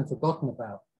that's often forgotten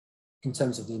about in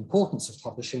terms of the importance of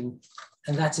publishing,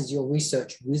 and that is your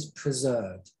research is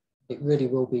preserved. It really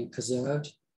will be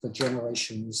preserved for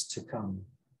generations to come.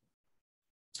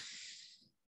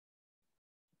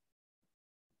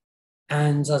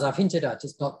 And as I've hinted at,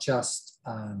 it's not just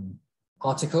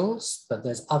articles, but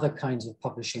there's other kinds of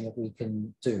publishing that we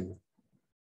can do.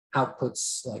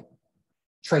 Outputs like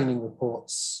training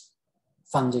reports,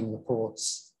 funding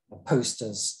reports,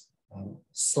 posters,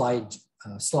 slide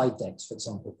decks, for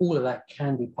example. All of that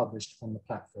can be published on the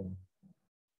platform.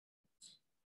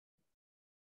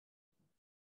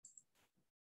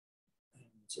 And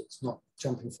it's not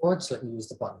jumping forward, so let me use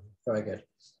the button. Very good.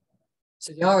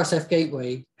 So the RSF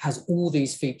Gateway has all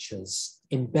these features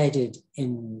embedded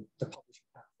in the publishing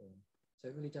platform. So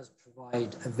it really does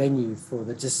provide a venue for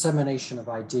the dissemination of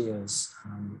ideas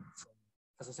from,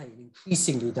 as I say, an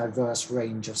increasingly diverse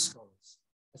range of scholars,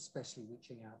 especially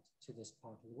reaching out to this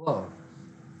part of the world.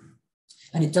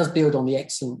 And it does build on the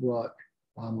excellent work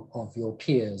of your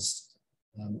peers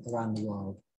around the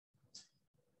world.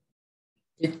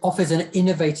 It offers an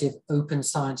innovative open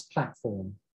science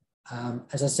platform.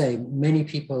 As I say, many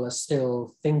people are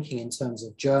still thinking in terms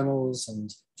of journals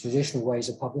and traditional ways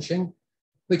of publishing,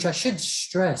 which I should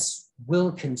stress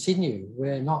will continue.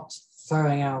 We're not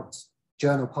throwing out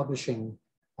journal publishing.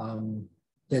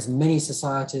 There's many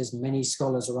societies, many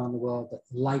scholars around the world that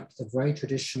like the very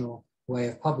traditional way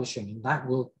of publishing, and that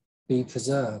will be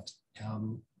preserved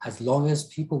as long as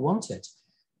people want it.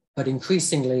 But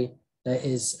increasingly, there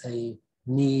is a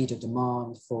need, a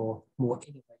demand for more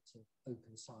innovative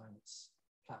open science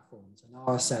platforms, and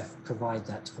RSF provide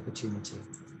that opportunity.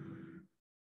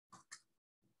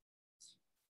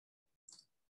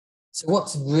 So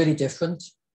what's really different?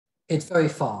 It's very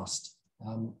fast.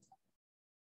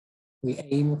 We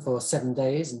aim for 7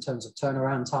 days in terms of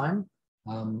turnaround time.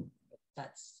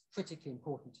 That's critically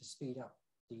important to speed up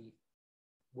the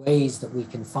ways that we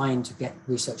can find to get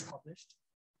research published,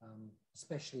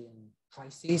 especially in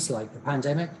crises like the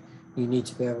pandemic. You need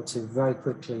to be able to very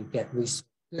quickly get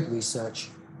good research.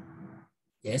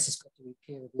 Yes, it's got to be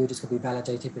peer reviewed, it's got to be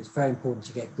validated, but it's very important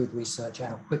to get good research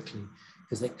out quickly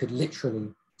because it could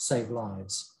literally save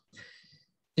lives.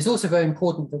 It's also very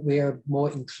important that we are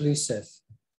more inclusive.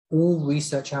 All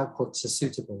research outputs are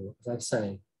suitable, as I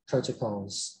say,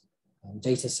 protocols,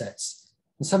 data sets.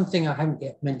 And something I haven't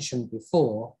yet mentioned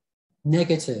before,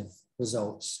 negative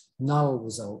results, null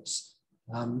results.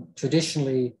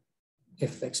 Traditionally,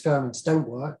 if experiments don't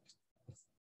work, if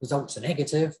results are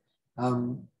negative,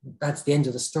 that's the end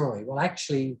of the story. Well,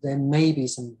 actually, there may be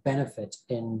some benefit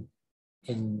in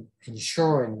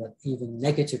ensuring that even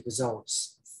negative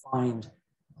results find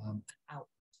out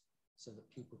so that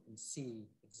people can see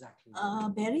exactly.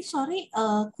 Very sorry,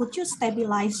 could you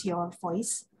stabilize your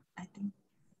voice, I think?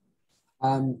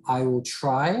 I will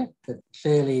try, but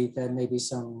clearly there may be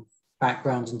some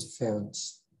background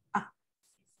interference.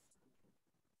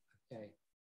 Okay,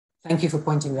 thank you for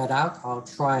pointing that out. I'll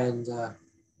try and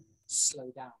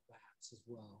slow down perhaps as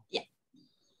well. Yeah.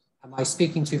 Am I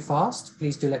speaking too fast?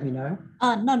 Please do let me know.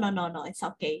 No, it's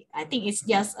okay. I think it's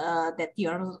just that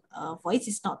your voice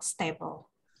is not stable.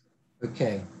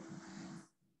 Okay.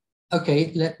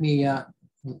 Okay, let me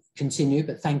continue,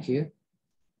 but thank you.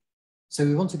 So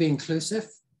we want to be inclusive,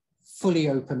 fully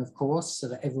open, of course, so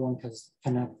that everyone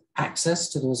can have access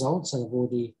to the results, as I've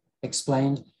already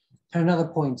explained. And another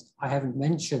point I haven't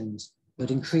mentioned,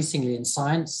 but increasingly in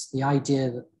science, the idea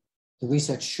that the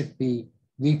research should be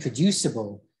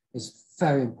reproducible is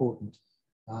very important.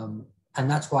 And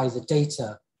that's why the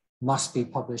data must be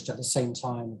published at the same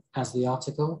time as the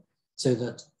article, so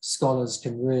that scholars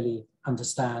can really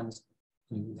understand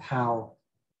how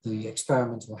the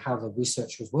experiment or how the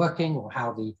research was working or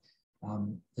how the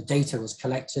data was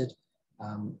collected.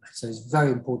 So it's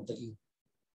very important that you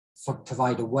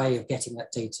provide a way of getting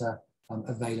that data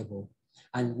available.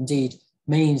 And indeed,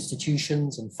 many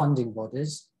institutions and funding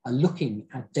bodies are looking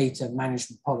at data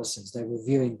management policies. They're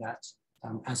reviewing that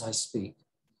as I speak.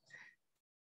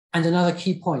 And another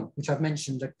key point, which I've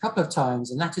mentioned a couple of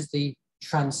times, and that is the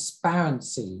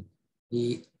transparency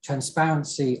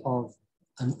of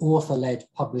an author-led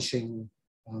publishing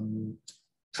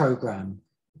program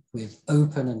with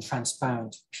open and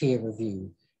transparent peer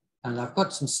review. And I've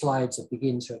got some slides that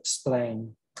begin to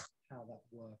explain how that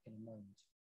works in a moment.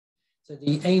 So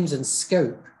the aims and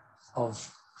scope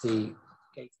of the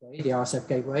Gateway, the RSF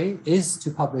Gateway, is to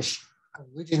publish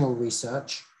original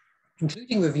research,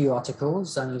 including review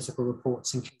articles, analytical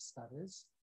reports, and case studies,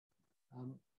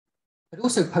 but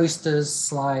also posters,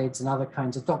 slides, and other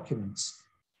kinds of documents.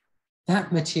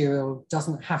 That material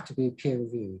doesn't have to be peer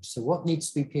reviewed. So what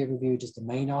needs to be peer reviewed is the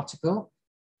main article.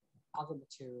 Other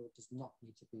material does not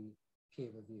need to be peer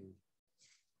reviewed.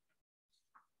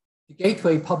 The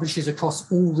Gateway publishes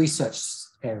across all research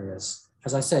areas.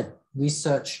 As I said,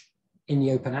 research in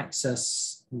the open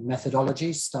access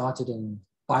methodology started in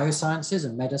biosciences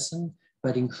and medicine,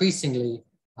 but increasingly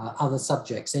other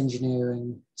subjects,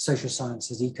 engineering, social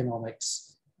sciences,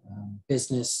 economics,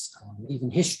 business, even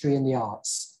history and the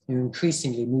arts. You're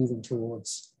increasingly moving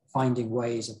towards finding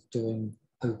ways of doing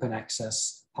open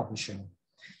access publishing.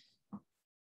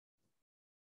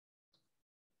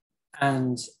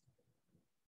 And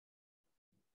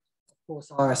of course,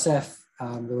 RSF,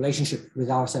 the relationship with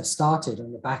RSF started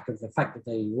on the back of the fact that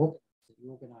they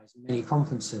organize many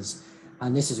conferences.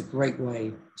 And this is a great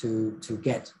way to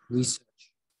get research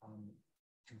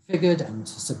configured and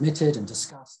submitted and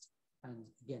discussed. And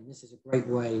again, this is a great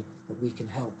way that we can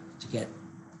help to get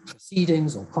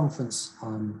proceedings or conference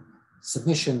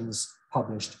submissions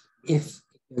published if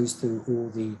it goes through all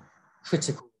the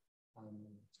critical,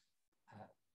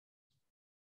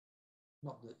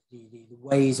 the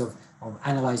ways of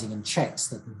analyzing and checks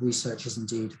that the research is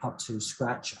indeed up to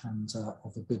scratch and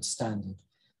of a good standard.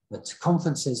 But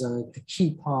conferences are a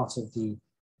key part of the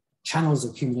channels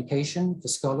of communication for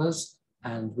scholars,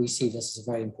 and we see this as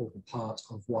a very important part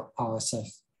of what RSF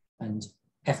and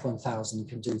F1000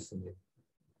 can do for you.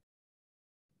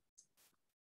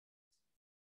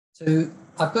 So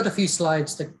I've got a few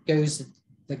slides that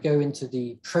go into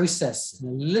the process in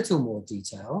a little more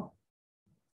detail.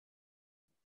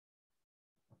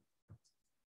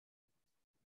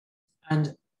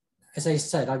 And as I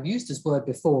said, I've used this word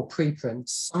before,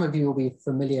 preprints. Some of you will be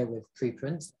familiar with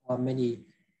preprints. There are many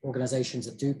organizations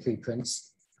that do preprints.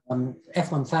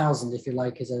 F1000, if you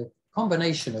like, is a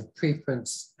combination of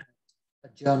preprints and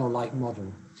a journal-like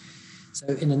model. So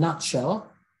in a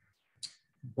nutshell,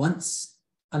 once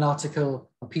an article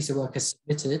or piece of work is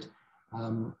submitted,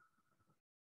 open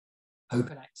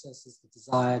access is the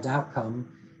desired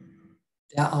outcome,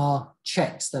 there are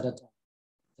checks that are done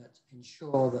that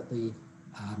ensure that the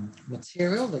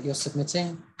material that you're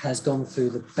submitting has gone through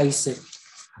the basic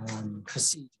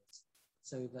procedures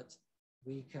so that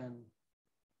we can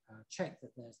check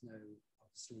that there's no,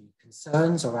 obviously,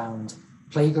 concerns around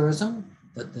plagiarism,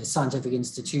 that the scientific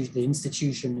institution, the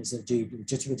institution is a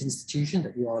legitimate institution,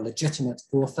 that you are a legitimate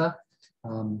author.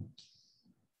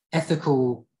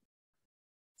 Ethical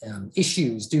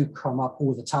issues do come up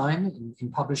all the time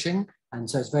in publishing, and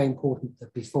so it's very important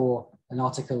that before an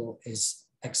article is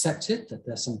accepted, that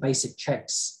there's some basic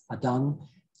checks are done.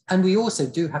 And we also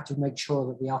do have to make sure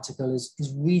that the article is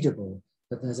readable,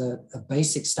 that there's a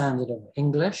basic standard of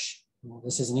English.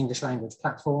 This is an English language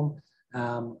platform,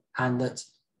 and that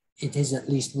it is at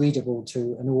least readable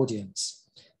to an audience.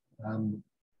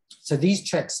 So these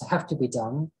checks have to be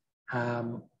done,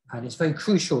 and it's very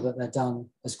crucial that they're done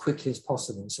as quickly as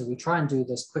possible. So we try and do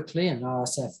this quickly, and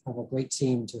RSF have a great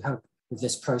team to help with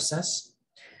this process.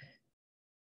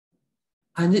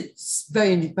 And it's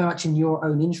very much in your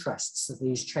own interests that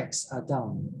these checks are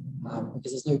done,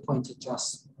 because there's no point in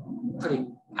just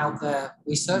putting out there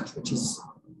research, which is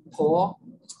poor.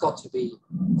 It's got to be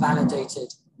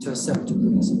validated to a certain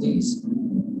degree. So these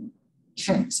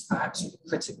checks are absolutely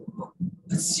critical.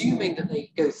 But assuming that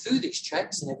they go through these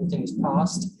checks and everything is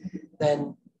passed,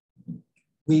 then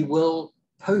we will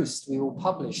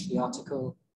publish the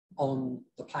article on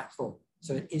the platform.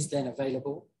 So it is then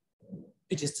available.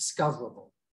 It is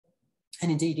discoverable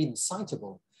and indeed even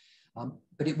citable,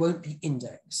 but it won't be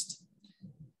indexed.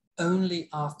 Only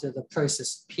after the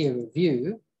process of peer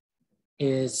review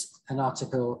is an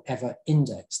article ever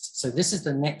indexed. So this is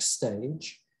the next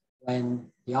stage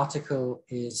when the article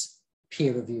is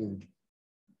peer reviewed.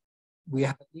 We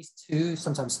have at least 2,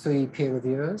 sometimes 3 peer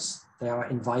reviewers. They are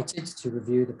invited to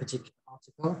review the particular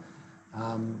article.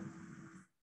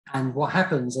 And what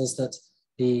happens is that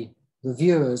the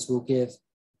reviewers will give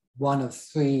one of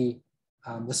 3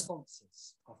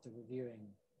 responses after reviewing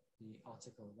the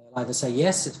article. They'll either say,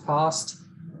 yes, it's passed,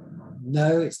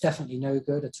 no, it's definitely no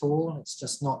good at all, it's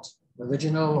just not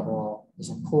original or is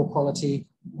of poor quality,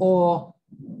 or,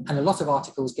 and a lot of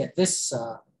articles get this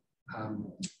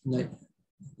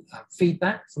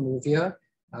feedback from the reviewer,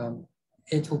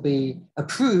 it will be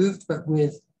approved, but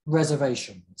with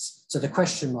reservations. So the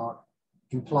question mark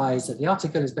implies that the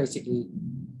article is basically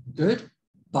good,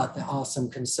 but there are some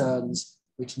concerns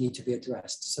which need to be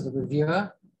addressed. So the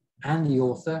reviewer and the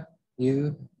author,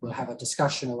 you will have a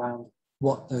discussion around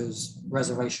what those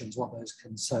reservations, what those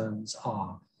concerns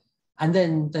are. And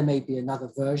then there may be another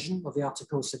version of the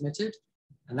article submitted,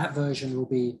 and that version will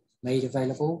be made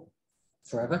available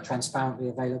forever, transparently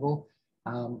available,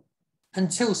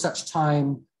 until such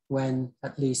time when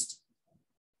at least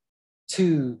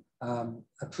 2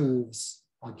 approves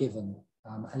are given.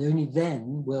 And only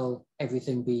then will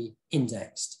everything be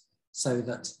indexed so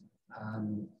that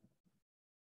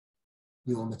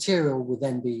your material will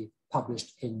then be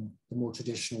published in the more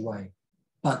traditional way,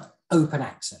 but open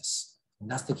access. And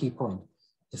that's the key point.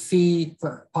 The fee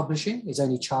for publishing is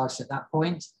only charged at that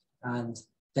point, and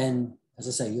then, as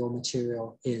I say, your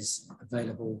material is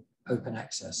available open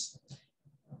access.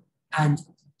 And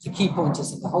the key point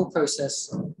is that the whole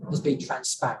process has been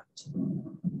transparent.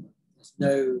 There's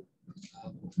no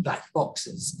black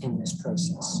boxes in this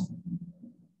process.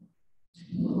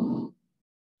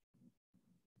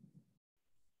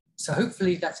 So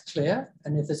hopefully that's clear.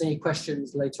 And if there's any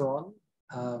questions later on,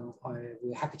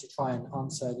 we're happy to try and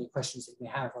answer any questions that we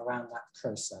have around that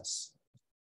process.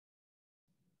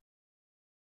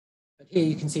 But here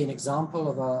you can see an example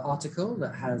of an article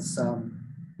that has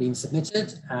been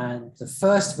submitted, and the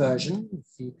first version, if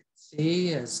you can see,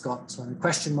 has got a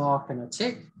question mark and a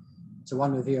tick. So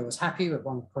one reviewer was happy, but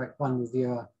one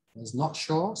reviewer was not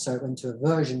sure. So it went to a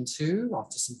version 2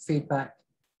 after some feedback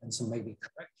and some maybe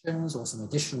corrections or some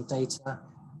additional data.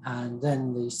 And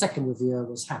then the second reviewer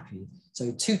was happy.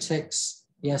 So 2 ticks,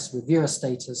 yes, reviewer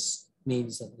status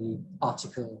means that the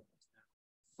article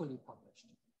is fully published.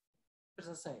 But as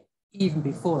I say, even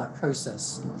before that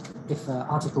process, if an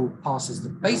article passes the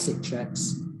basic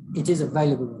checks, it is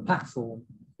available on the platform.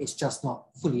 It's just not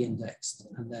fully indexed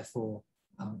and therefore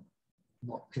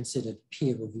not considered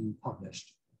peer review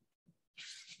published.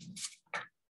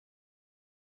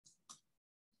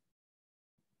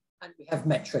 And we have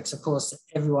metrics. Of course,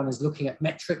 everyone is looking at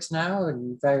metrics now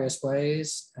in various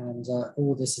ways, and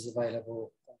all this is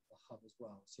available on the hub as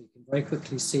well. So you can very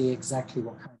quickly see exactly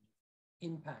what kind of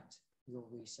impact your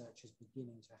research is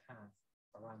beginning to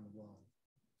have around the world.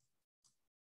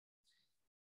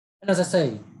 And as I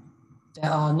say, there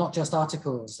are not just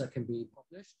articles that can be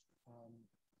published.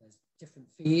 There's different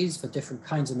fees for different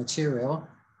kinds of material.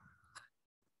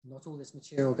 Not all this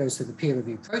material goes through the peer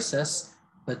review process,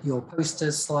 but your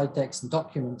posters, slide decks, and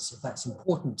documents, if that's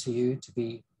important to you to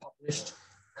be published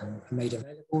and made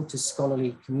available to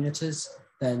scholarly communities,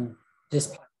 then this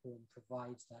platform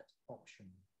provides that option.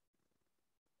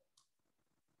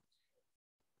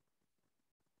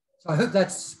 So I hope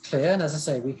that's clear. And as I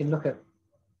say, we can look at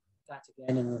that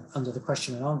again under the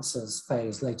question and answers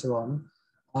phase later on.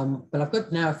 But I've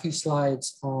got now a few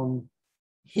slides on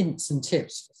hints and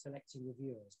tips for selecting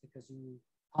reviewers, because you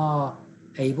are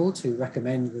able to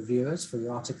recommend reviewers for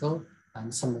your article,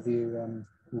 and some of you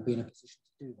will be in a position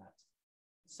to do that.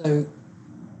 So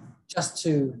just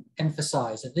to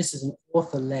emphasize that this is an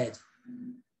author-led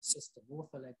system,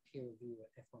 author-led peer review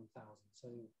at F1000. So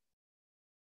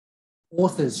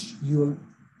authors, you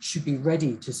should be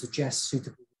ready to suggest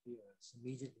suitable reviewers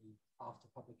immediately after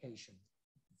publication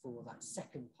for that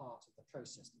second part of the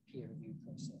process, the peer review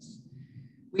process.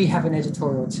 We have an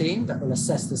editorial team that will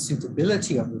assess the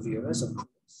suitability of reviewers, of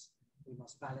course. We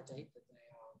must validate that they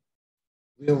are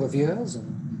real reviewers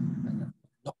and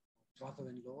not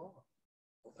brother-in-law,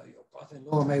 although your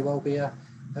brother-in-law may well be a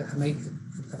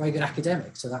very good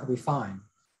academic, so that will be fine.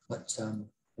 But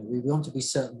we want to be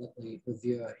certain that the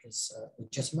reviewer is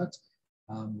legitimate.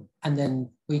 And then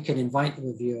we can invite the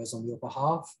reviewers on your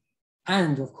behalf.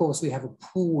 And of course, we have a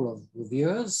pool of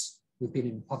reviewers. We've been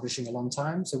in publishing a long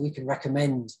time, so we can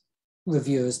recommend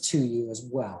reviewers to you as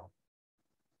well.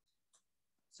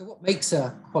 So what makes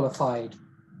a qualified,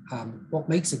 what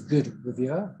makes a good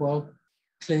reviewer? Well,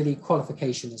 clearly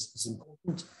qualification is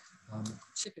important,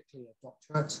 typically a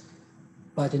doctorate,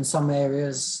 but in some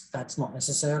areas that's not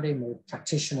necessarily, more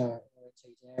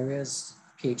practitioner-oriented areas,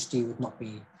 a PhD would not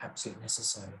be absolutely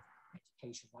necessary.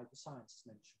 Education, life science is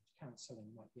mentioned, counseling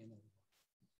might be another one.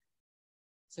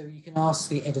 So you can ask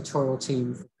the editorial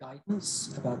team for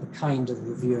guidance about the kind of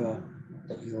reviewer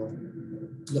that you're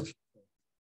looking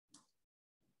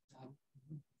for.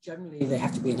 Generally, they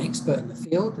have to be an expert in the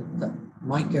field. That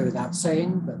might go without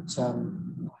saying, but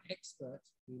by expert,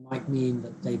 we might mean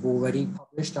that they've already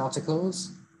published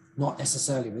articles, not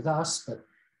necessarily with us, but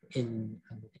in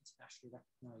an internationally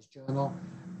recognized journal.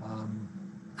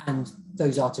 And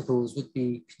those articles would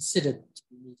be considered to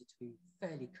be needed to be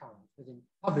fairly current,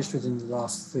 published within the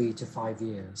last 3 to 5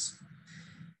 years.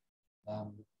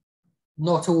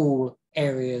 Not all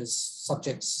areas,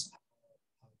 subjects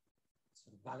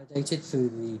are validated through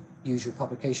the usual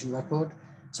publication record.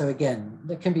 So again,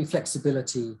 there can be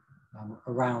flexibility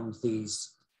around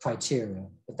these criteria,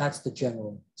 but that's the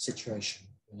general situation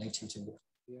relating to the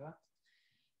reviewer.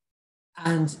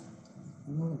 And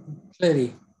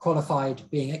clearly qualified,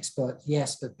 being expert,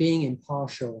 yes, but being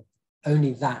impartial,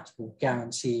 only that will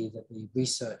guarantee that the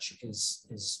research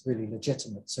is really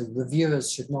legitimate. So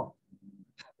reviewers should not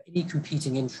have any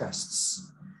competing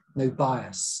interests, no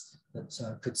bias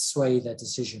that could sway their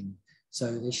decision.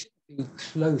 So they should be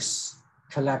close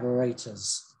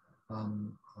collaborators.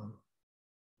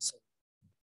 So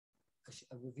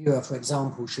a reviewer, for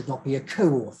example, should not be a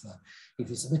co-author. If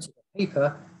you submit a paper,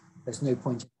 there's no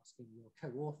point in asking your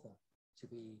co-author to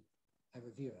be a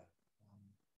reviewer.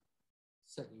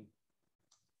 Certainly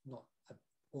not a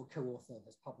co-author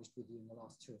that's published with you in the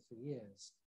last 2 or 3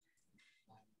 years.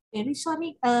 Very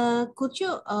sorry. Could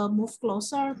you move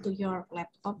closer to your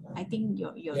laptop? I think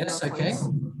your yes, voice. okay.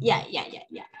 Yeah.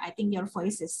 I think your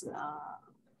voice is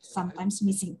sometimes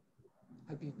missing.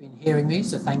 Hope you've been hearing me,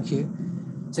 so thank you.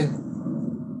 So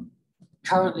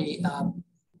currently,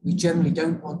 we generally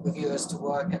don't want reviewers to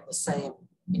work at the same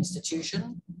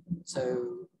institution. So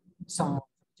someone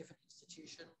from a different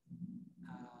institution,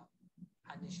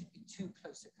 and they should be too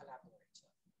close to collaborator.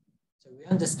 So we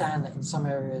understand that in some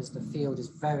areas, the field is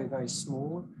very, very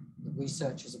small. The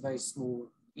research is a very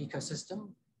small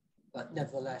ecosystem, but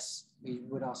nevertheless, we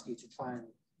would ask you to try and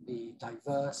be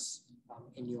diverse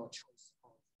in your choice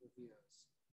of reviewers.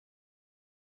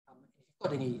 If you've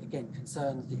got any, again,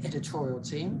 concerns, the editorial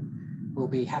team will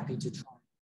be happy to try and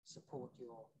support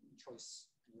your choice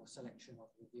and your selection of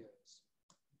reviewers.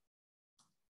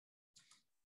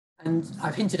 And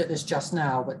I've hinted at this just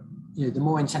now, but the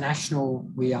more international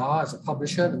we are as a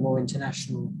publisher, the more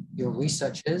international your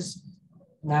research is.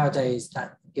 Nowadays,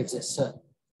 that gives it certain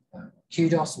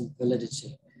kudos and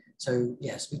validity. So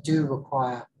yes, we do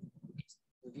require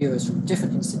reviewers from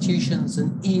different institutions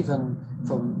and even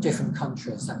from different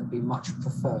countries. That would be much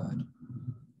preferred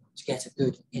to get a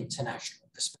good international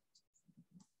perspective.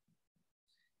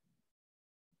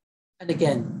 And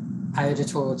again, our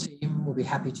editorial team will be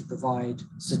happy to provide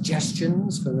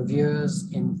suggestions for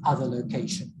reviewers in other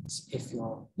locations if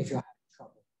you're having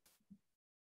trouble.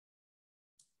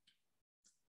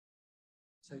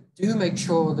 So do make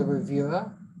sure the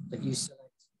reviewer that you select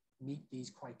meet these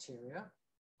criteria: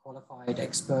 qualified,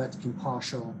 expert,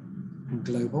 impartial, and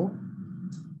global.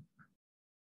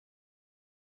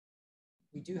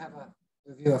 We do have a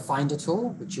reviewer finder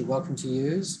tool, which you're welcome to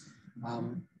use,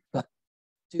 but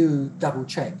do double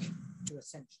check, do a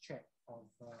sense check of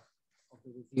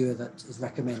the reviewer that is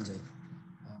recommended.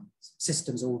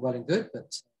 Systems are all well and good,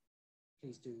 but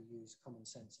please do use common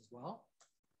sense as well.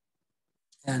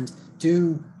 And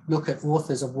do look at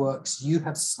authors of works you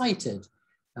have cited.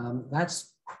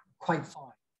 That's quite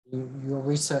fine. Your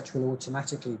research will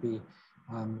automatically be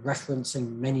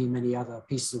referencing many, many other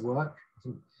pieces of work. I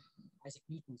think Isaac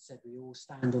Newton said we all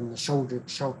stand on the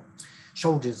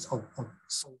shoulders of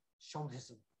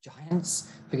giants,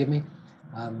 forgive me.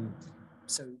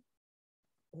 So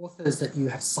authors that you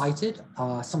have cited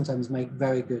sometimes make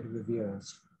very good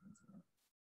reviewers.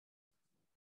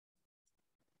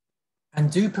 And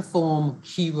do perform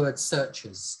keyword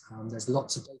searches. There's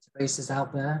lots of databases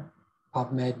out there,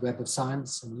 PubMed, Web of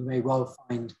Science, and you may well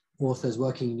find authors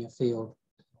working in your field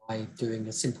by doing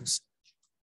a simple search.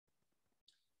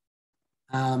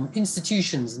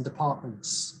 Institutions and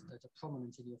departments that are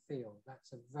prominent in your field,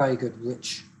 that's a very good,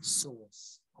 rich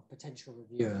source of potential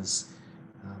reviewers.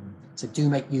 So do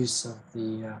make use of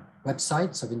the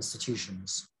websites of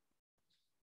institutions.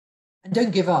 And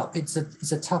don't give up. It's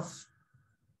a tough,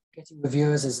 getting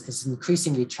reviewers is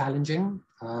increasingly challenging.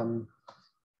 Around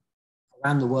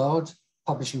the world,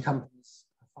 publishing companies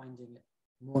are finding it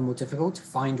more and more difficult to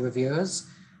find reviewers.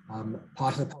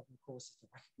 Part of the problem, of course, is the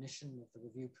recognition of the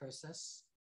review process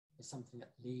is something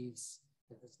that leaves,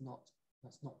 that's not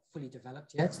fully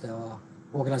developed yet. There are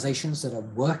organizations that are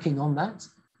working on that,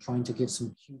 trying to give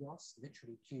some kudos,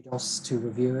 literally kudos to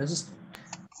reviewers.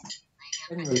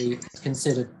 Generally, it's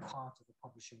considered part of the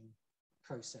publishing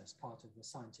process, part of the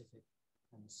scientific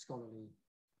and scholarly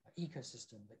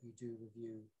ecosystem that you do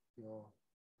review your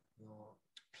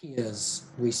peers'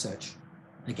 research.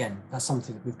 Again, that's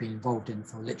something that we've been involved in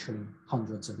for literally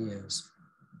hundreds of years.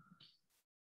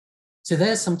 So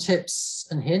there's some tips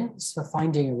and hints for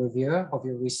finding a reviewer of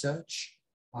your research.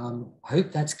 I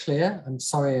hope that's clear. I'm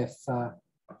sorry if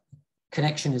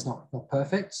connection is not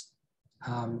perfect,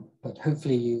 but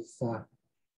hopefully you've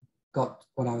got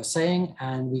what I was saying,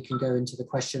 and we can go into the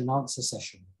question and answer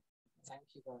session. Thank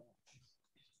you very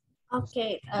much.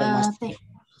 Okay,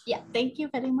 thank you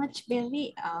very much,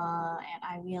 Barry. And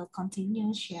I will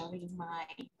continue sharing my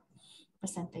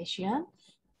presentation.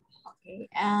 Okay,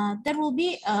 there will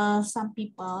be some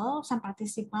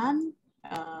participants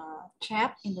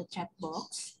chat in the chat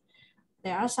box.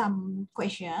 There are some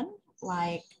questions,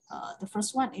 like the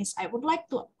first one is, I would like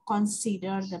to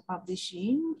consider the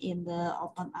publishing in the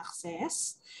open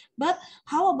access, but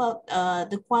how about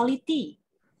the quality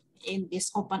in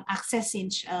this open access?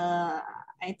 Since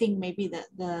I think maybe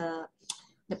the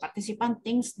participant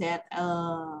thinks that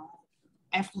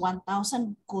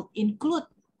F1000 could include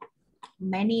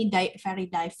many very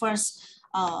diverse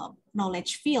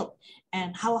knowledge field.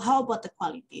 And how about the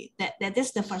quality? That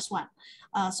is the first one.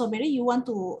 So Barry, you want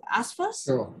to ask first?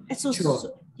 Sure.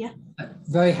 So, yeah.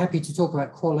 Very happy to talk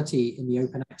about quality in the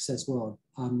open access world.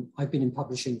 I've been in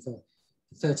publishing for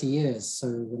 30 years. So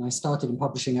when I started in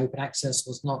publishing, open access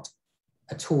was not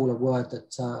at all a word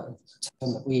that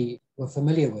we were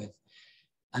familiar with.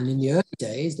 And in the early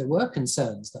days, there were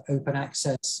concerns that open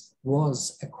access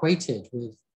was equated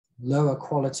with lower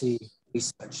quality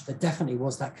research. There definitely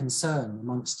was that concern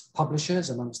amongst publishers,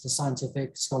 amongst the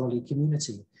scientific scholarly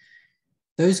community.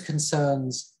 Those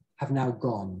concerns have now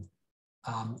gone.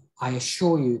 I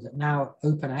assure you that now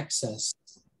open access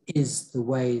is the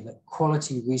way that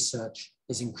quality research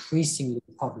is increasingly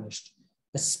published,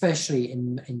 especially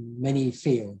in many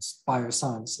fields,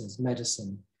 biosciences,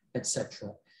 medicine,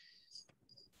 etc.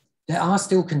 There are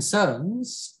still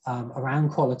concerns around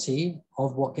quality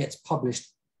of what gets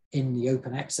published in the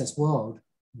open access world.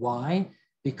 Why?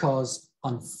 Because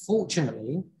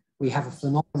unfortunately, we have a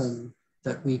phenomenon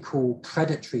that we call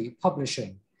predatory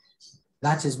publishing.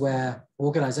 That is where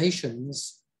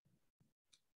organizations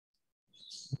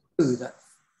know that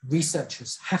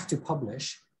researchers have to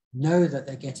publish, know that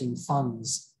they're getting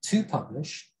funds to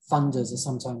publish. Funders are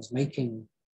sometimes making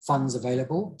funds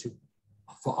available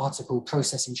for article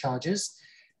processing charges.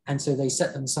 And so they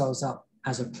set themselves up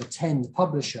as a pretend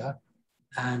publisher.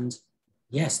 And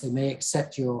yes, they may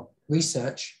accept your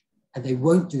research and they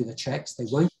won't do the checks. They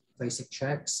won't do basic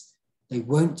checks. They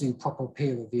won't do proper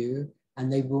peer review.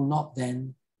 And they will not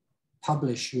then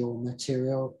publish your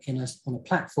material on a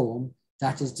platform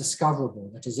that is discoverable,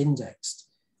 that is indexed.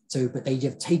 So, but they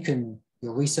have taken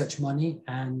your research money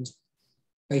and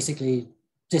basically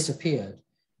disappeared.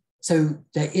 So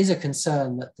there is a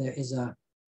concern that there is an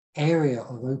area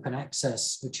of open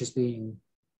access which is being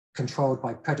controlled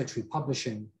by predatory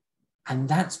publishing. And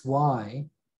that's why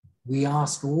we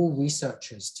ask all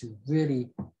researchers to really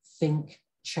think,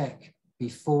 check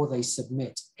before they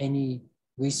submit any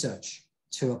research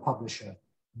to a publisher.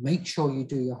 Make sure you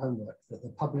do your homework, that the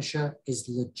publisher is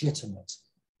legitimate.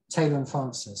 Taylor and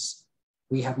Francis,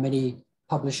 we have many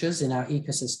publishers in our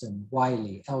ecosystem,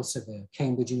 Wiley, Elsevier,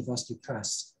 Cambridge University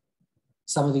Press.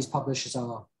 Some of these publishers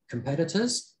are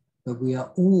competitors, but we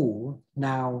are all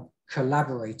now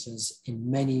collaborators in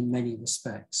many, many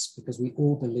respects, because we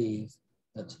all believe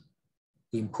that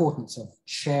the importance of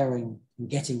sharing and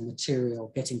getting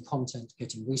material, getting content,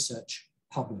 getting research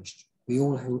published. We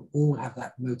all have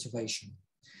that motivation.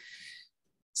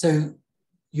 So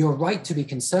you're right to be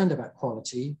concerned about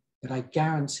quality, but I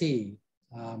guarantee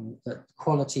that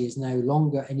quality is no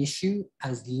longer an issue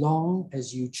as long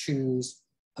as you choose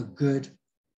a good,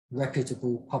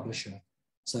 reputable publisher.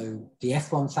 So the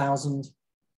F1000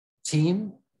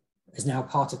 team is now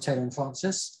part of Taylor and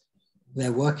Francis.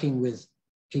 They're working with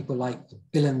people like the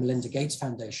Bill and Melinda Gates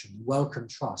Foundation, Wellcome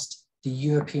Trust, the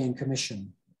European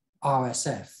Commission,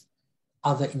 RSF,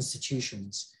 other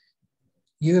institutions.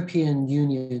 European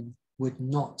Union would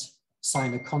not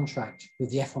sign a contract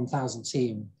with the F1000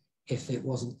 team if it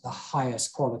wasn't the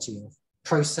highest quality of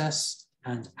process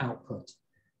and output.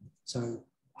 So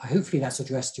hopefully that's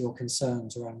addressed your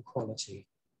concerns around quality.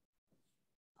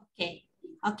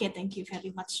 Okay, thank you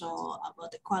very much. So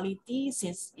about the quality,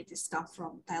 since it is come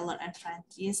from Taylor and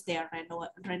Francis, they are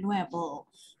renewable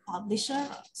publisher.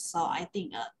 So I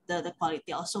think the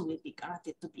quality also will be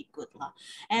guaranteed to be good.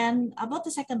 And about the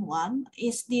second one,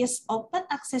 is this open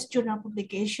access journal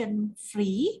publication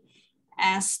free,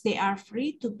 as they are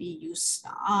free to be used?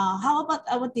 How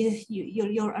about this?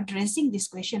 You're addressing this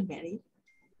question, Barry?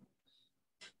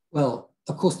 Well,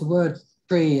 of course, the word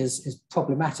free is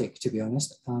problematic, to be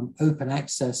honest. Open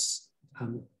access,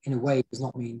 in a way, does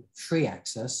not mean free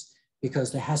access,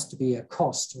 because there has to be a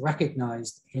cost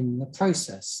recognized in the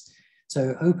process.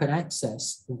 So open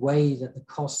access, the way that the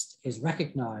cost is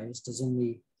recognized is in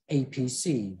the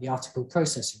APC, the article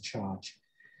processing charge.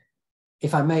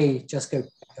 If I may just go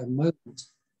back a moment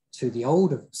to the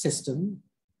older system,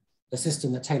 the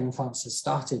system that Taylor and Francis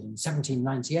started in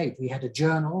 1798, we had a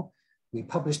journal, we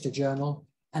published a journal,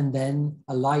 and then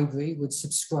a library would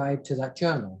subscribe to that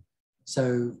journal.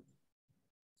 So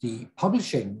the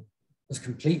publishing was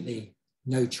completely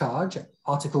no charge.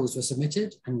 Articles were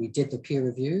submitted and we did the peer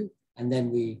review and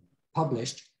then we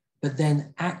published, but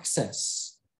then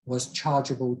access was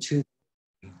chargeable to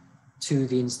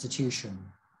the institution.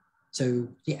 So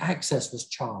the access was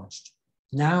charged.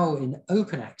 Now in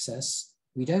open access,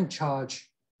 we don't charge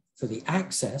for the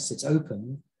access, it's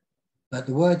open, but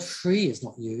the word free is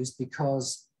not used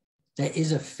because there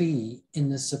is a fee in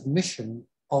the submission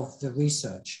of the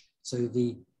research. So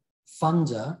the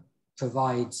funder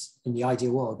provides, in the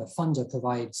ideal world, the funder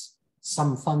provides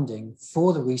some funding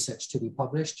for the research to be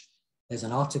published. There's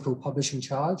an article publishing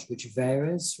charge, which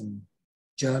varies from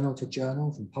journal to journal,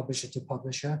 from publisher to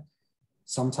publisher.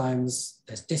 Sometimes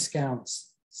there's discounts,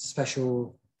 special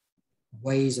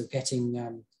ways of getting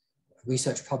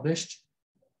research published.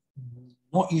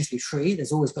 Not usually free.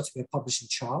 There's always got to be a publishing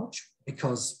charge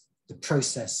because the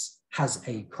process has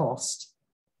a cost.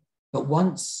 But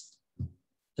once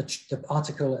the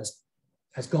article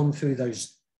has gone through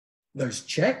those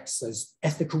checks, those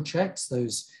ethical checks,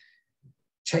 those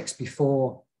checks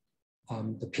before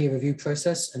the peer review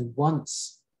process, and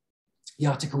once the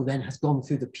article then has gone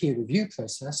through the peer review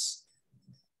process,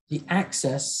 the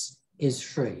access is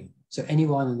free. So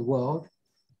anyone in the world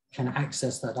can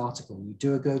access that article. You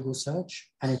do a Google search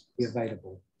and it will be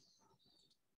available.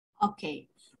 Okay,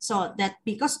 so that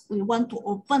because we want to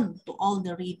open to all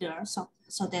the readers,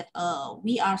 so that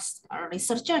we a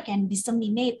researcher can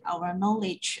disseminate our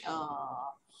knowledge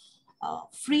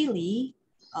freely,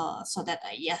 so that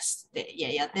yes, there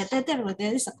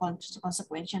is a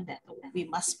consequence that we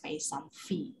must pay some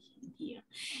fee here.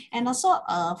 And also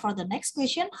for the next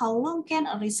question, how long can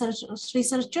a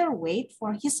researcher wait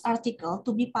for his article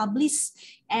to be published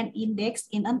and indexed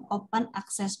in an open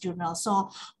access journal? So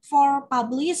for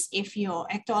publish, if you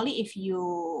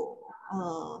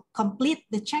complete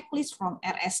the checklist from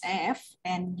RSF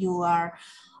and you are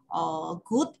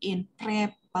good in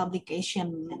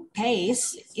pre-publication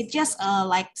case, it's just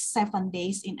like 7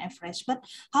 days in average. But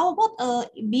how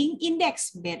about being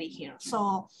indexed very here?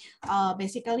 So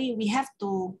basically we have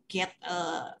to get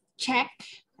a check,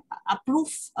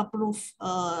 approve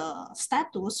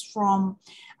status from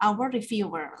our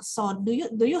reviewer. So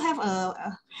do you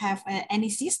have any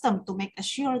system to make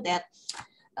sure that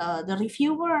the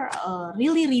reviewer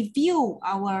really review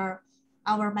our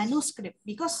manuscript?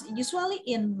 Because usually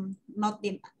not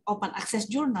in open access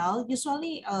journal,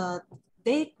 usually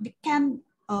they can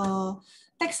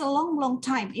takes a long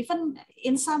time. Even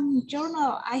in some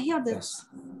journal, I hear that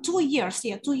 2 years,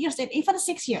 2 years and even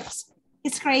 6 years.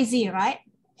 It's crazy, right?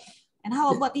 And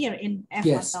how about here in F1000?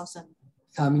 Yes.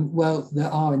 Well,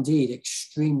 there are indeed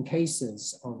extreme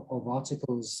cases of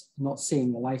articles not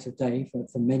seeing the light of day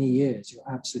for many years. You're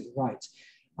absolutely right.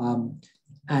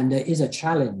 And there is a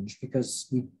challenge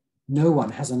because no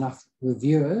one has enough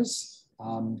reviewers.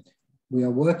 We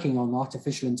are working on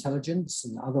artificial intelligence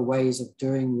and other ways of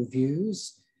doing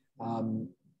reviews.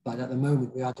 But at the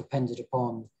moment, we are dependent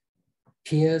upon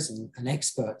peers and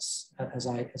experts, as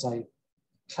I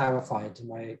clarified in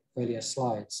my earlier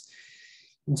slides.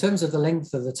 In terms of the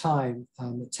length of the time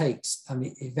it takes,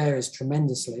 it varies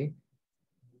tremendously.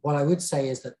 What I would say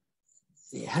is that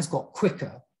it has got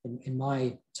quicker in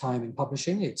my time in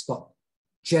publishing. It's got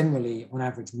generally, on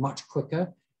average, much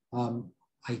quicker.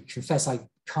 I confess I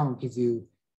can't give you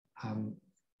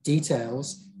details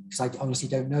because I honestly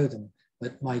don't know them,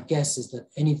 but my guess is that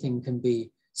anything can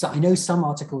be, so I know some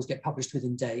articles get published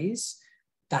within days.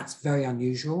 That's very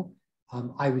unusual.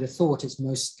 I would have thought it's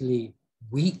mostly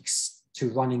weeks to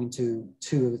running into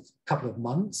a couple of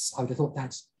months. I would have thought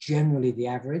that's generally the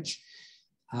average.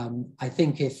 I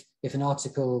think if an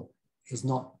article is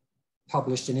not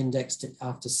published and indexed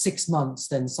after 6 months,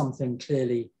 then something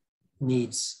clearly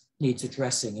needs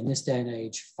addressing. In this day and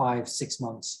age, 5-6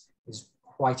 months is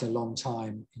quite a long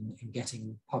time in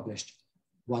getting published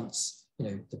once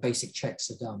the basic checks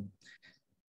are done.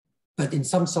 But in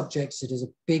some subjects, it is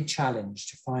a big challenge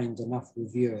to find enough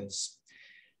reviewers.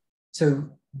 So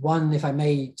one, if I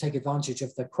may take advantage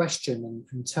of the question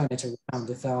and turn it around,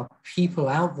 if there are people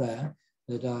out there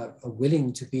that are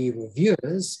willing to be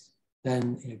reviewers, then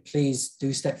please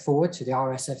do step forward to the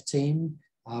RSF team.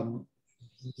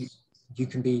 You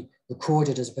can be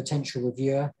recorded as a potential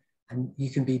reviewer and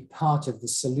you can be part of the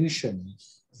solution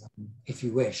if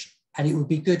you wish. And it would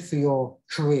be good for your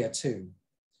career too,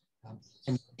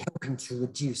 and helping to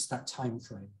reduce that time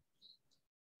frame.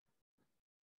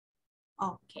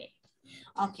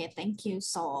 Okay, thank you.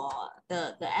 So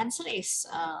the answer is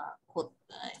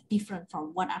different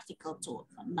from one article to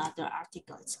another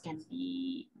article. It can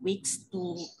be weeks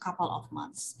to couple of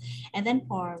months. And then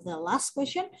for the last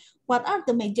question, what are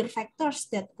the major factors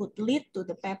that could lead to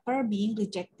the paper being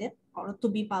rejected or to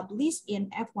be published in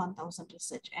F1000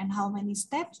 research? And how many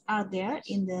steps are there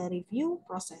in the review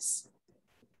process?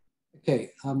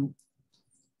 Okay,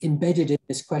 embedded in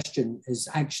this question is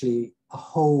actually a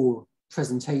whole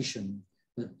presentation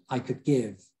that I could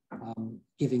give,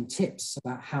 giving tips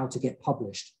about how to get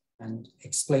published and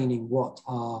explaining what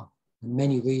are the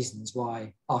many reasons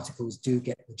why articles do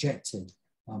get rejected,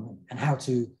 and how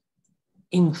to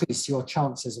increase your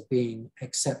chances of being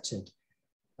accepted.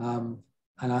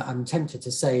 And I'm tempted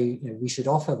to say, we should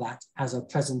offer that as a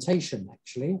presentation,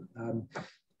 actually.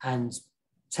 And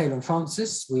Taylor and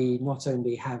Francis, we not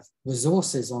only have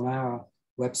resources on our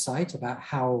website about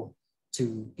how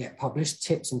to get published,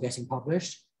 tips on getting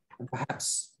published, and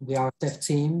perhaps the RSF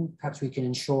team, perhaps we can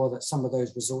ensure that some of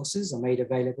those resources are made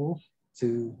available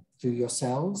through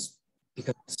yourselves,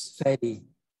 because it's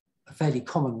a fairly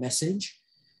common message.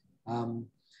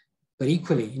 But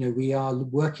equally, we are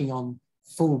working on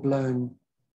full-blown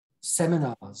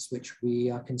seminars, which we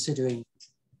are considering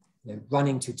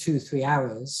running to 2-3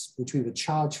 hours, which we would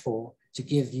charge for, to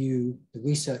give you, the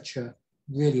researcher,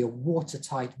 really a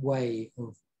watertight way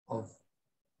of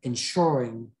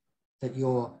ensuring that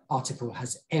your article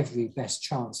has every best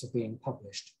chance of being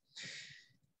published.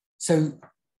 So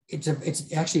it's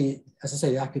actually, as I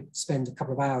say, I could spend a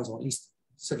couple of hours, or at least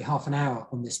certainly half an hour,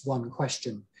 on this one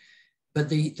question. But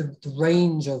the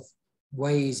range of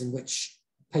ways in which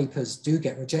papers do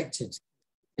get rejected,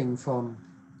 from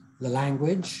the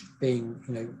language being,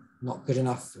 not good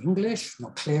enough for English,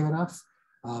 not clear enough,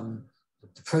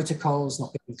 the protocols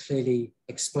not being clearly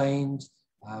explained,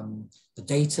 the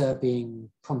data being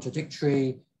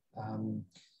contradictory,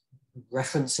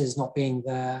 references not being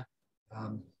there,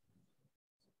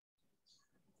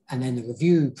 and then the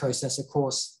review process, of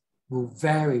course, will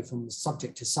vary from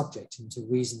subject to subject into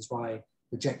reasons why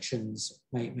rejections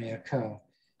may occur.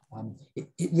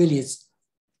 It really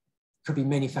could be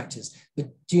many factors. But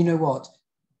do you know what?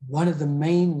 One of the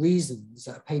main reasons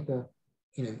that a paper,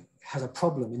 has a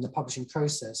problem in the publishing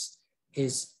process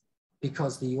is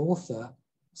because the author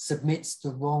submits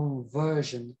the wrong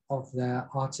version of their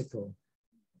article.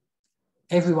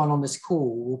 Everyone on this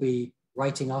call will be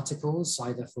writing articles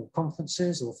either for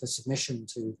conferences or for submission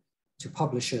to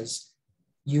publishers.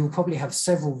 You'll probably have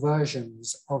several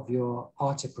versions of your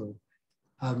article.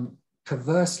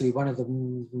 Perversely, one of the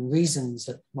reasons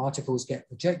that articles get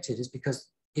rejected is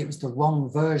because it was the wrong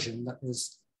version that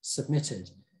was submitted.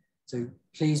 So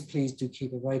please do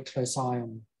keep a very close eye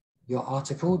on your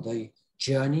article, the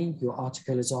journey your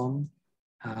article is on,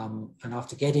 and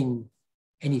after getting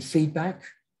any feedback,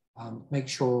 make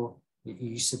sure that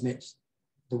you submit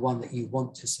the one that you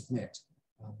want to submit.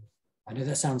 I know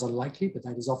that sounds unlikely, but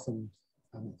that is often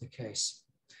the case.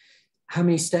 How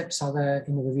many steps are there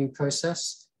in the review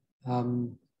process?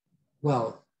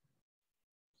 Well,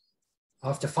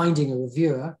 after finding a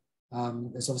reviewer,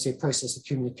 there's obviously a process of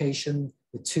communication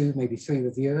with 2, maybe 3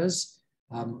 reviewers.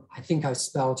 I think I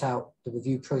spelled out the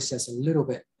review process a little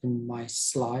bit in my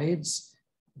slides.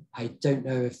 I don't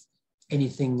know if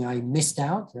anything I missed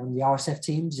out on the RSF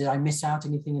teams. Did I miss out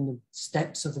anything in the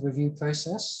steps of the review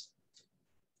process?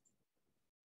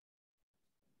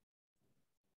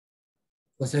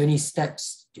 Was there any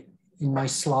steps in my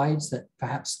slides that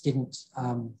perhaps didn't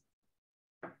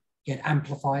get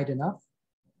amplified enough?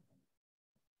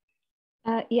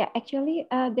 Yeah, actually,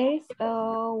 there is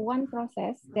one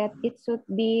process that it should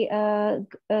be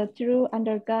through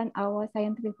undergone our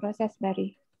scientific process,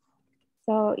 Barry.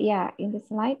 So yeah, in the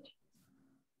slide.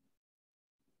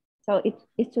 So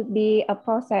it should be a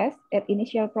process, an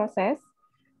initial process,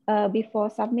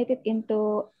 before submitted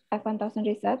into F1000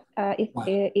 research.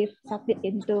 If submit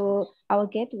into our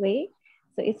gateway,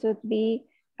 so it should be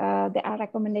there are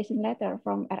recommendation letter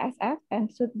from RSF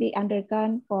and should be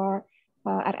undergone for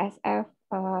RSF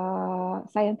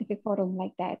scientific forum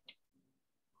like that.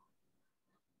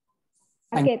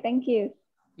 Okay, thank you.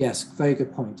 Yes, very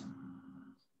good point.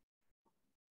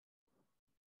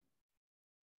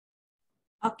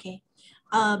 Okay,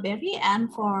 Barry,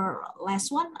 and for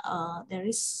last one, there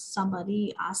is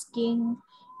somebody asking,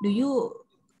 do you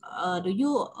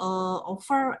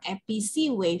offer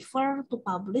APC waiver to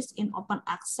publish in open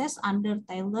access under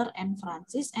Taylor and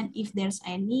Francis? And if there's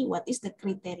any, what is the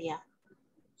criteria?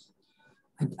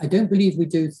 I don't believe we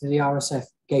do through the RSF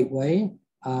gateway,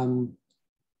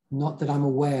 not that I'm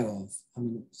aware of. I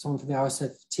mean, someone from the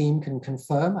RSF team can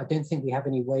confirm. I don't think we have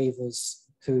any waivers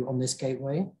on this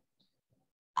gateway.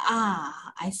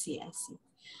 Ah, I see.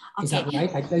 Okay. Is that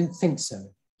right? I don't think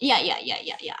so. Yeah.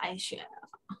 I should.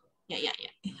 Yeah.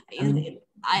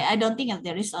 I don't think that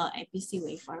there is a APC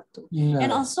waiver too. No.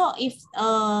 And also,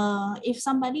 if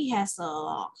somebody has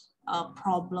a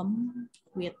problem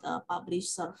with a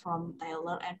publisher from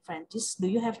Taylor and Francis, do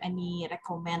you have any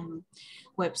recommend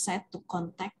website to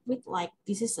contact with? Like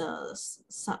this is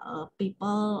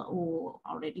people who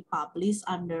already published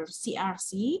under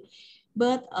CRC,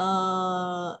 but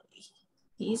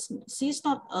she's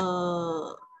not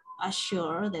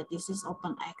assured that this is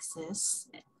open access,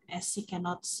 as she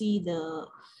cannot see the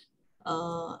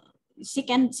she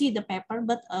can see the paper,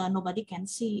 but nobody can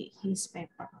see his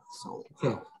paper. So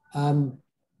okay.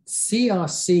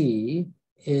 CRC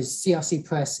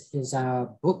Press is our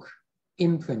book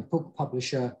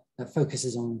publisher that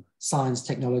focuses on science,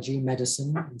 technology,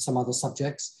 medicine, and some other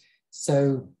subjects.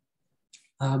 So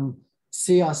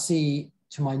CRC,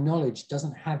 to my knowledge,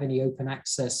 doesn't have any open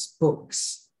access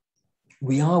books.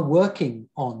 We are working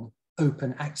on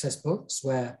open access books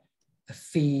where a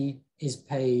fee is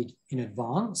paid in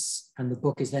advance and the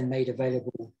book is then made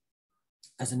available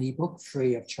as an ebook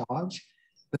free of charge.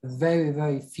 But very,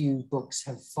 very few books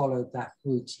have followed that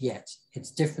route yet.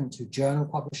 It's different to journal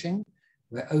publishing,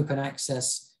 where open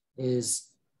access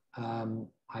is,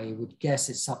 I would guess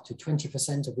it's up to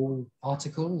 20% of all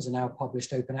articles are now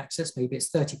published open access. Maybe it's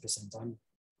 30%. I'm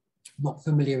not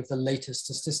familiar with the latest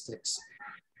statistics.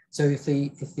 So if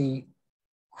the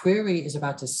query is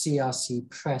about a CRC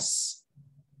Press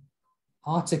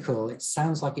article, it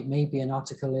sounds like it may be an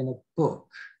article in a book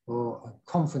or a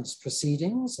conference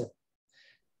proceedings.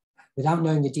 Without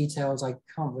knowing the details, I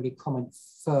can't really comment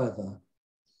further.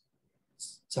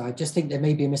 So I just think there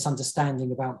may be a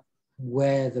misunderstanding about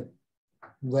where the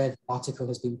article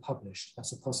has been published.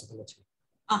 That's a possibility.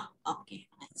 Ah, okay,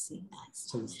 I see.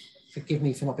 So forgive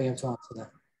me for not being able to answer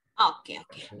that. Okay,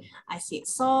 I see.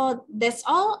 So that's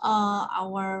all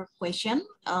our question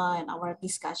and our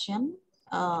discussion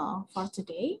for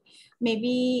today.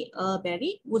 Maybe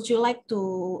Barry, would you like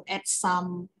to add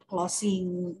some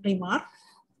closing remark?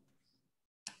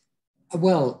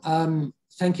 Well,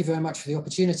 thank you very much for the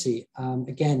opportunity.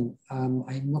 Again,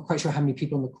 I'm not quite sure how many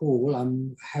people on the call,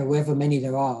 however many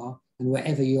there are, and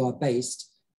wherever you are based,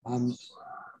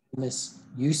 this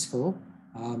useful.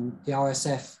 The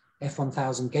RSF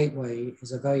F1000 Gateway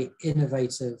is a very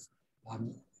innovative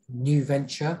new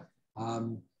venture.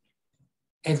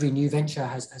 Every new venture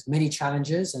has many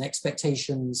challenges and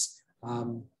expectations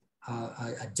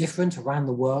are different around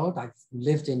the world. I've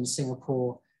lived in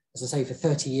Singapore, as I say, for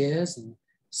 30 years and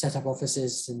set up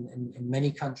offices in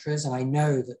many countries. And I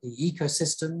know that the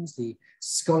ecosystems, the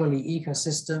scholarly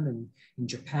ecosystem in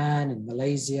Japan, in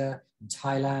Malaysia, in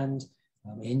Thailand,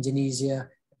 Indonesia,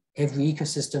 every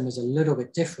ecosystem is a little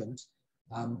bit different.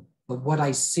 But what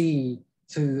I see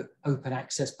through open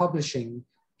access publishing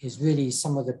is really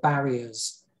some of the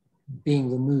barriers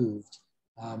being removed.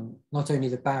 Not only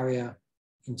the barrier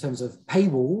in terms of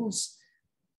paywalls,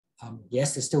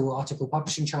 yes, there's still article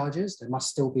publishing charges. There must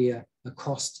still be a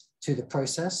cost to the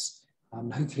process.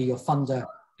 Hopefully your funder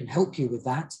can help you with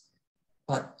that.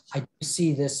 But I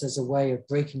see this as a way of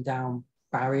breaking down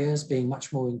barriers, being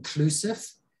much more inclusive,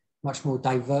 much more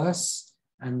diverse.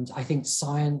 And I think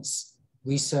science,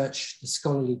 research, the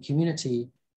scholarly community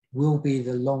will be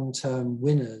the long-term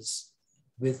winners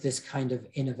with this kind of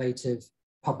innovative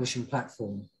publishing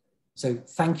platform. So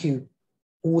thank you,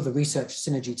 all the Research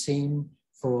Synergy team,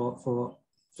 for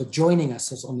joining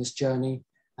us on this journey.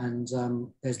 And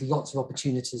there's lots of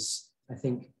opportunities, I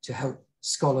think, to help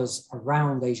scholars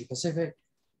around Asia Pacific,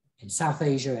 in South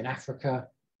Asia, in Africa.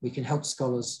 We can help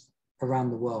scholars around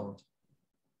the world.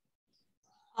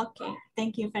 Okay,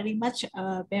 thank you very much,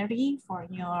 Barry, for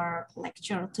your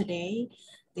lecture today.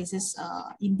 This is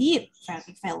indeed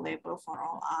very valuable for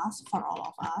all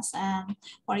of us. And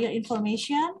for your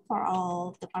information, for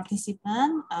all the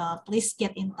participants, please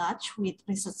get in touch with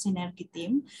Research Synergy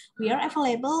team. We are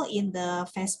available in the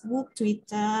Facebook,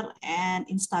 Twitter, and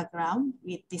Instagram.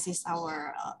 This is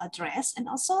our address. And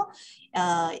also,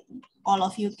 all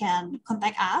of you can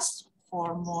contact us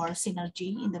for more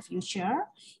synergy in the future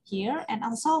here. And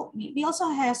also, we also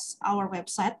have our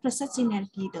website,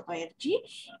 researchsynergy.org.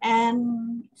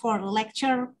 And for the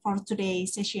lecture for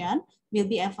today's session will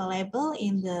be available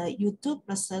in the YouTube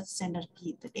Research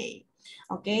Synergy today.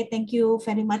 Okay, thank you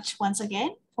very much once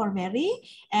again for Mary.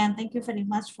 And thank you very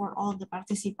much for all the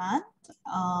participants.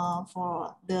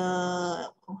 For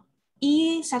the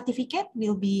e-certificate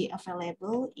will be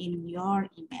available in your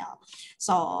email.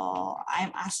 So I'm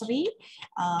Ashri.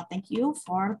 Thank you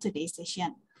for today's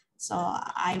session. So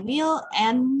I will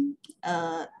end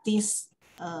this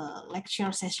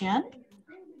lecture session.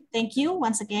 Thank you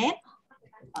once again.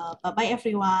 Bye-bye,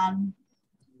 everyone.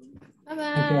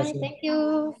 Bye-bye. Thank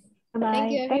you. Bye.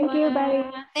 Thank you, Thank you, Barry.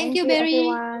 Thank you, Barry.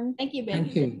 Everyone. Thank you, Barry.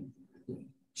 Thank you.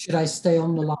 Should I stay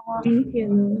on the line? Thank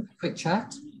you. Quick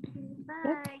chat?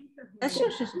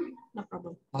 Sure. No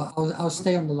problem. I'll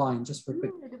stay on the line just for a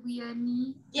quick.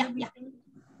 Yeah.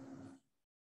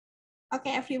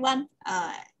 Okay, everyone.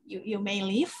 You may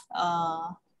leave.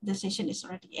 The session is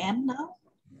already end now.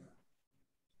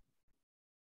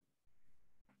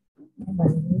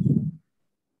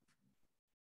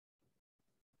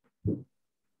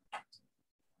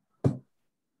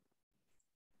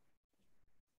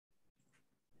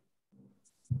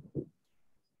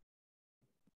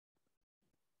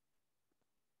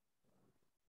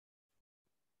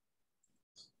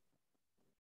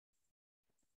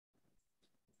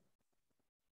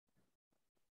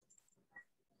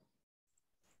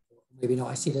 maybe not.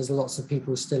 I see there's lots of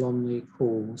people still on the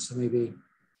call, so maybe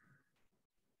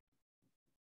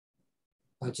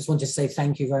I just want to say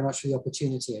thank you very much for the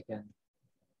opportunity again.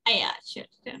 Yeah, sure.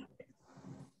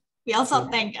 We also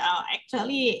thank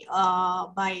actually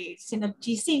by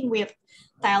synergizing with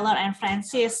Tyler and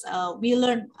Francis, we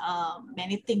learned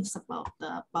many things about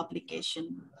the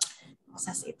publication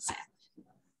process itself.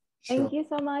 Sure. Thank you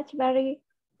so much, Barry.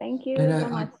 Thank you so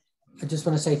much. I just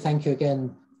want to say thank you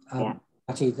again,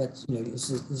 Patty. That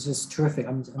this is terrific.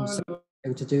 I'm so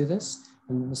able to do this,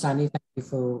 and Sani, thank you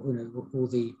for all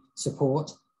the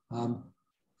support.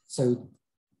 So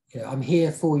I'm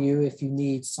here for you if you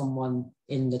need someone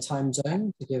in the time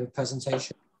zone to give a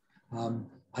presentation.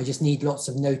 I just need lots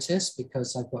of notice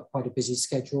because I've got quite a busy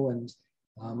schedule, and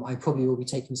I probably will be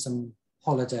taking some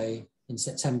holiday in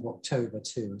September, October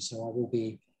too. So I will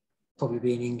probably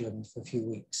be in England for a few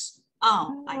weeks.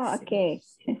 Oh, okay.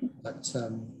 But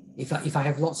if I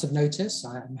have lots of notice,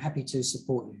 I'm happy to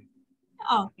support you.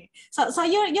 Okay. So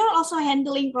you're also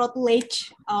handling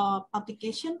routledge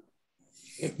publication?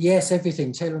 Yes,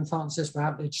 everything. Taylor and Francis,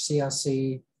 Routledge,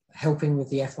 CRC, helping with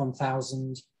the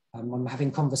F1000. I'm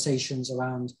having conversations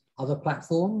around other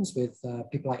platforms with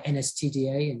people like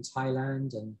NSTDA in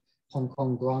Thailand and Hong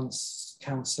Kong Grants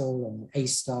Council and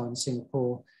A-Star in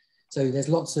Singapore. So there's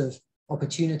lots of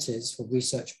opportunities for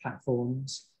research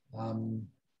platforms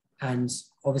and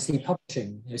obviously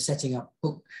publishing, setting up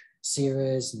book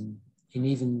series and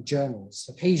even journals.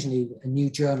 Occasionally a new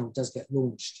journal does get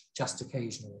launched, just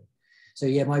occasionally. So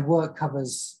yeah, my work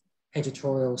covers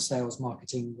editorial, sales,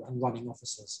 marketing, and running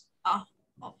offices. Oh,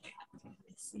 okay. I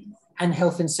see. And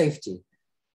health and safety.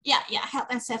 Yeah, health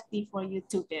and safety for you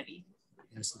too, Barry.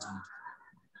 Yes,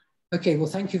 okay, well,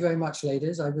 thank you very much,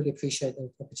 ladies. I really appreciate the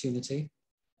opportunity.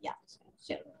 Yeah,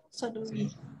 sure. So do we.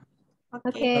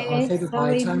 Okay. I'll say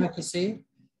goodbye. Time I can see.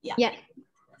 Yeah.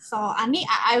 So Ani,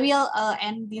 I will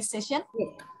end this session.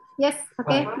 Yes.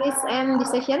 Okay. Please end the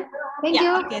session. Thank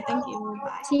you. Okay. Thank you.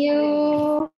 Bye. See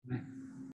you. Bye.